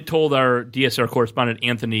found it, told our DSR correspondent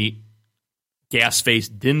Anthony Gasface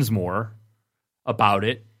Dinsmore about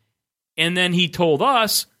it, and then he told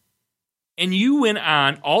us, and you went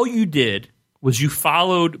on, all you did was you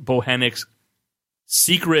followed Bohannon's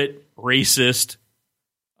secret racist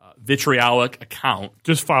vitriolic account.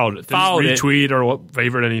 Just followed it. Didn't retweet or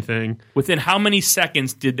favorite anything. Within how many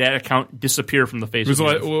seconds did that account disappear from the face of the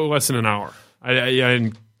earth? It was less than an hour. I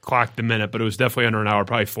didn't clock the minute, but it was definitely under an hour,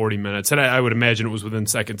 probably 40 minutes. And I would imagine it was within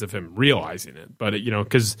seconds of him realizing it. But,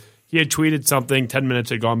 because he had tweeted something, 10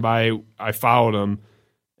 minutes had gone by, I followed him,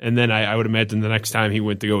 and then I would imagine the next time he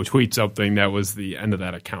went to go tweet something, that was the end of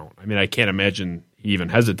that account. I mean, I can't imagine he even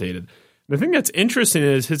hesitated. The thing that's interesting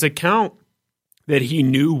is his account that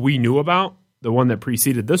we knew about, the one that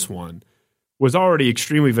preceded this one, was already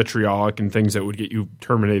extremely vitriolic and things that would get you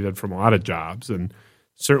terminated from a lot of jobs, and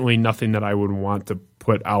certainly nothing that I would want to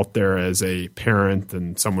put out there as a parent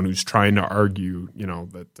and someone who's trying to argue,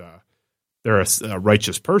 that they're a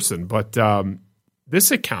righteous person. But this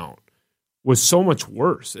account was so much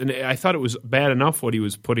worse, and I thought it was bad enough what he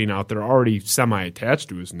was putting out there, already semi-attached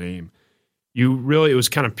to his name. It was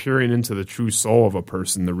kind of peering into the true soul of a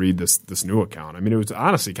person to read this new account. I mean, it was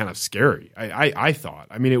honestly kind of scary. I thought.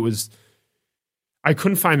 I mean, I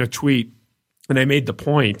couldn't find a tweet, and I made the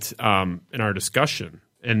point in our discussion,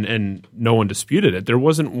 and no one disputed it. There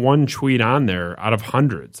wasn't one tweet on there out of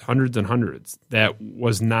hundreds and hundreds that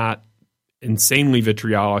was not insanely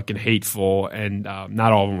vitriolic and hateful, and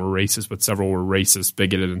not all of them were racist, but several were racist,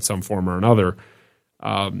 bigoted in some form or another.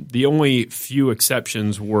 The only few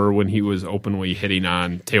exceptions were when he was openly hitting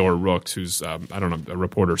on Taylor Rooks, who's, a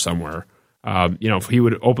reporter somewhere. He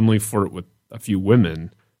would openly flirt with a few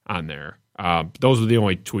women on there. Those were the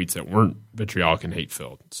only tweets that weren't vitriolic and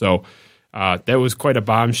hate-filled. So that was quite a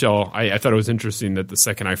bombshell. I thought it was interesting that the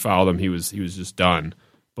second I followed him, he was just done.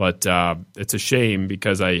 But it's a shame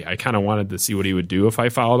because I kind of wanted to see what he would do if I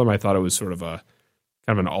followed him. I thought it was sort of kind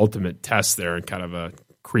of an ultimate test there and kind of a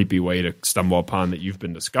creepy way to stumble upon that you've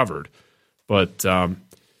been discovered. But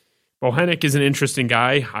Bohannon is an interesting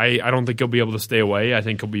guy. I don't think he'll be able to stay away. I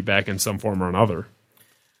think he'll be back in some form or another.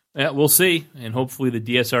 Yeah, we'll see. And hopefully the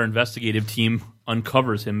DSR investigative team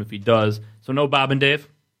uncovers him if he does. So no Bob and Dave?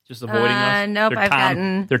 Just avoiding us?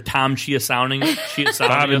 Nope, They're Tom Chia-sounding.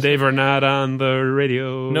 Bob and Dave are not on the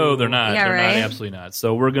radio. No, they're not. Yeah, they're right? not. Absolutely not.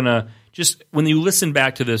 So we're going to just, when you listen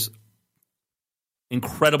back to this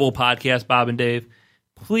incredible podcast, Bob and Dave,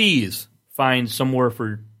 please find somewhere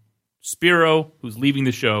for Spiro, who's leaving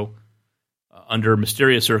the show under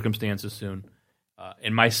mysterious circumstances soon,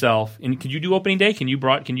 and myself. And could you do opening day? Can you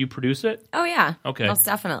produce it? Oh, yeah. Okay. Most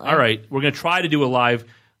definitely. All right. We're going to try to do a live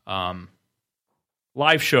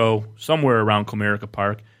show somewhere around Comerica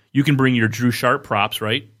Park. You can bring your Drew Sharp props,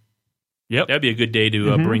 right? Yep. That'd be a good day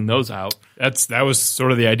to bring those out. That was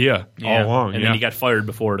sort of the idea all along. And then he got fired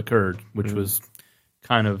before it occurred, which was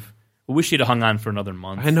kind of... I wish he'd have hung on for another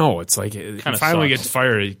month. I know. It's like, it kinda finally sucks. gets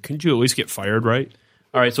fired. Couldn't you at least get fired, right?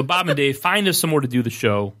 All right, so Bob and Dave, find us somewhere to do the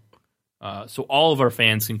show so all of our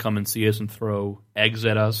fans can come and see us and throw eggs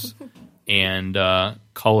at us and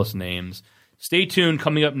call us names. Stay tuned.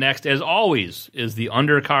 Coming up next, as always, is the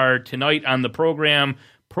undercard. Tonight on the program,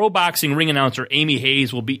 pro boxing ring announcer Amy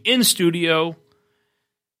Hayes will be in studio.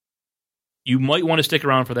 You might want to stick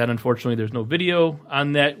around for that. Unfortunately, there's no video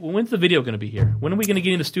on that. Well, when's the video going to be here? When are we going to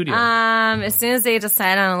get in the studio? As soon as they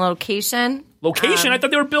decide on a location. Location? I thought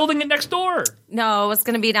they were building it next door. No, it's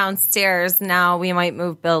going to be downstairs. Now we might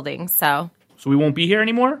move buildings, so we won't be here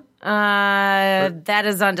anymore? That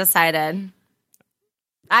is undecided.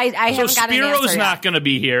 I haven't got an answer Spiro's yet. not going to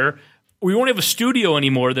be here. We won't have a studio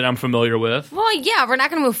anymore that I'm familiar with. Well, yeah, we're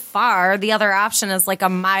not going to move far. The other option is like a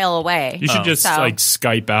mile away. You should just like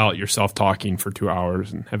Skype out yourself talking for 2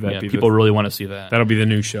 hours and have that be people really want to see that. That'll be the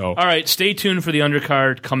new show. All right, stay tuned for the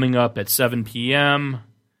undercard coming up at 7 p.m.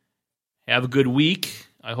 Have a good week.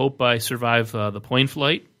 I hope I survive the plane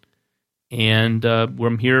flight. And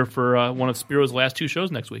I'm here for one of Spiro's last 2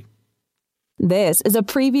 shows next week. This is a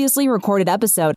previously recorded episode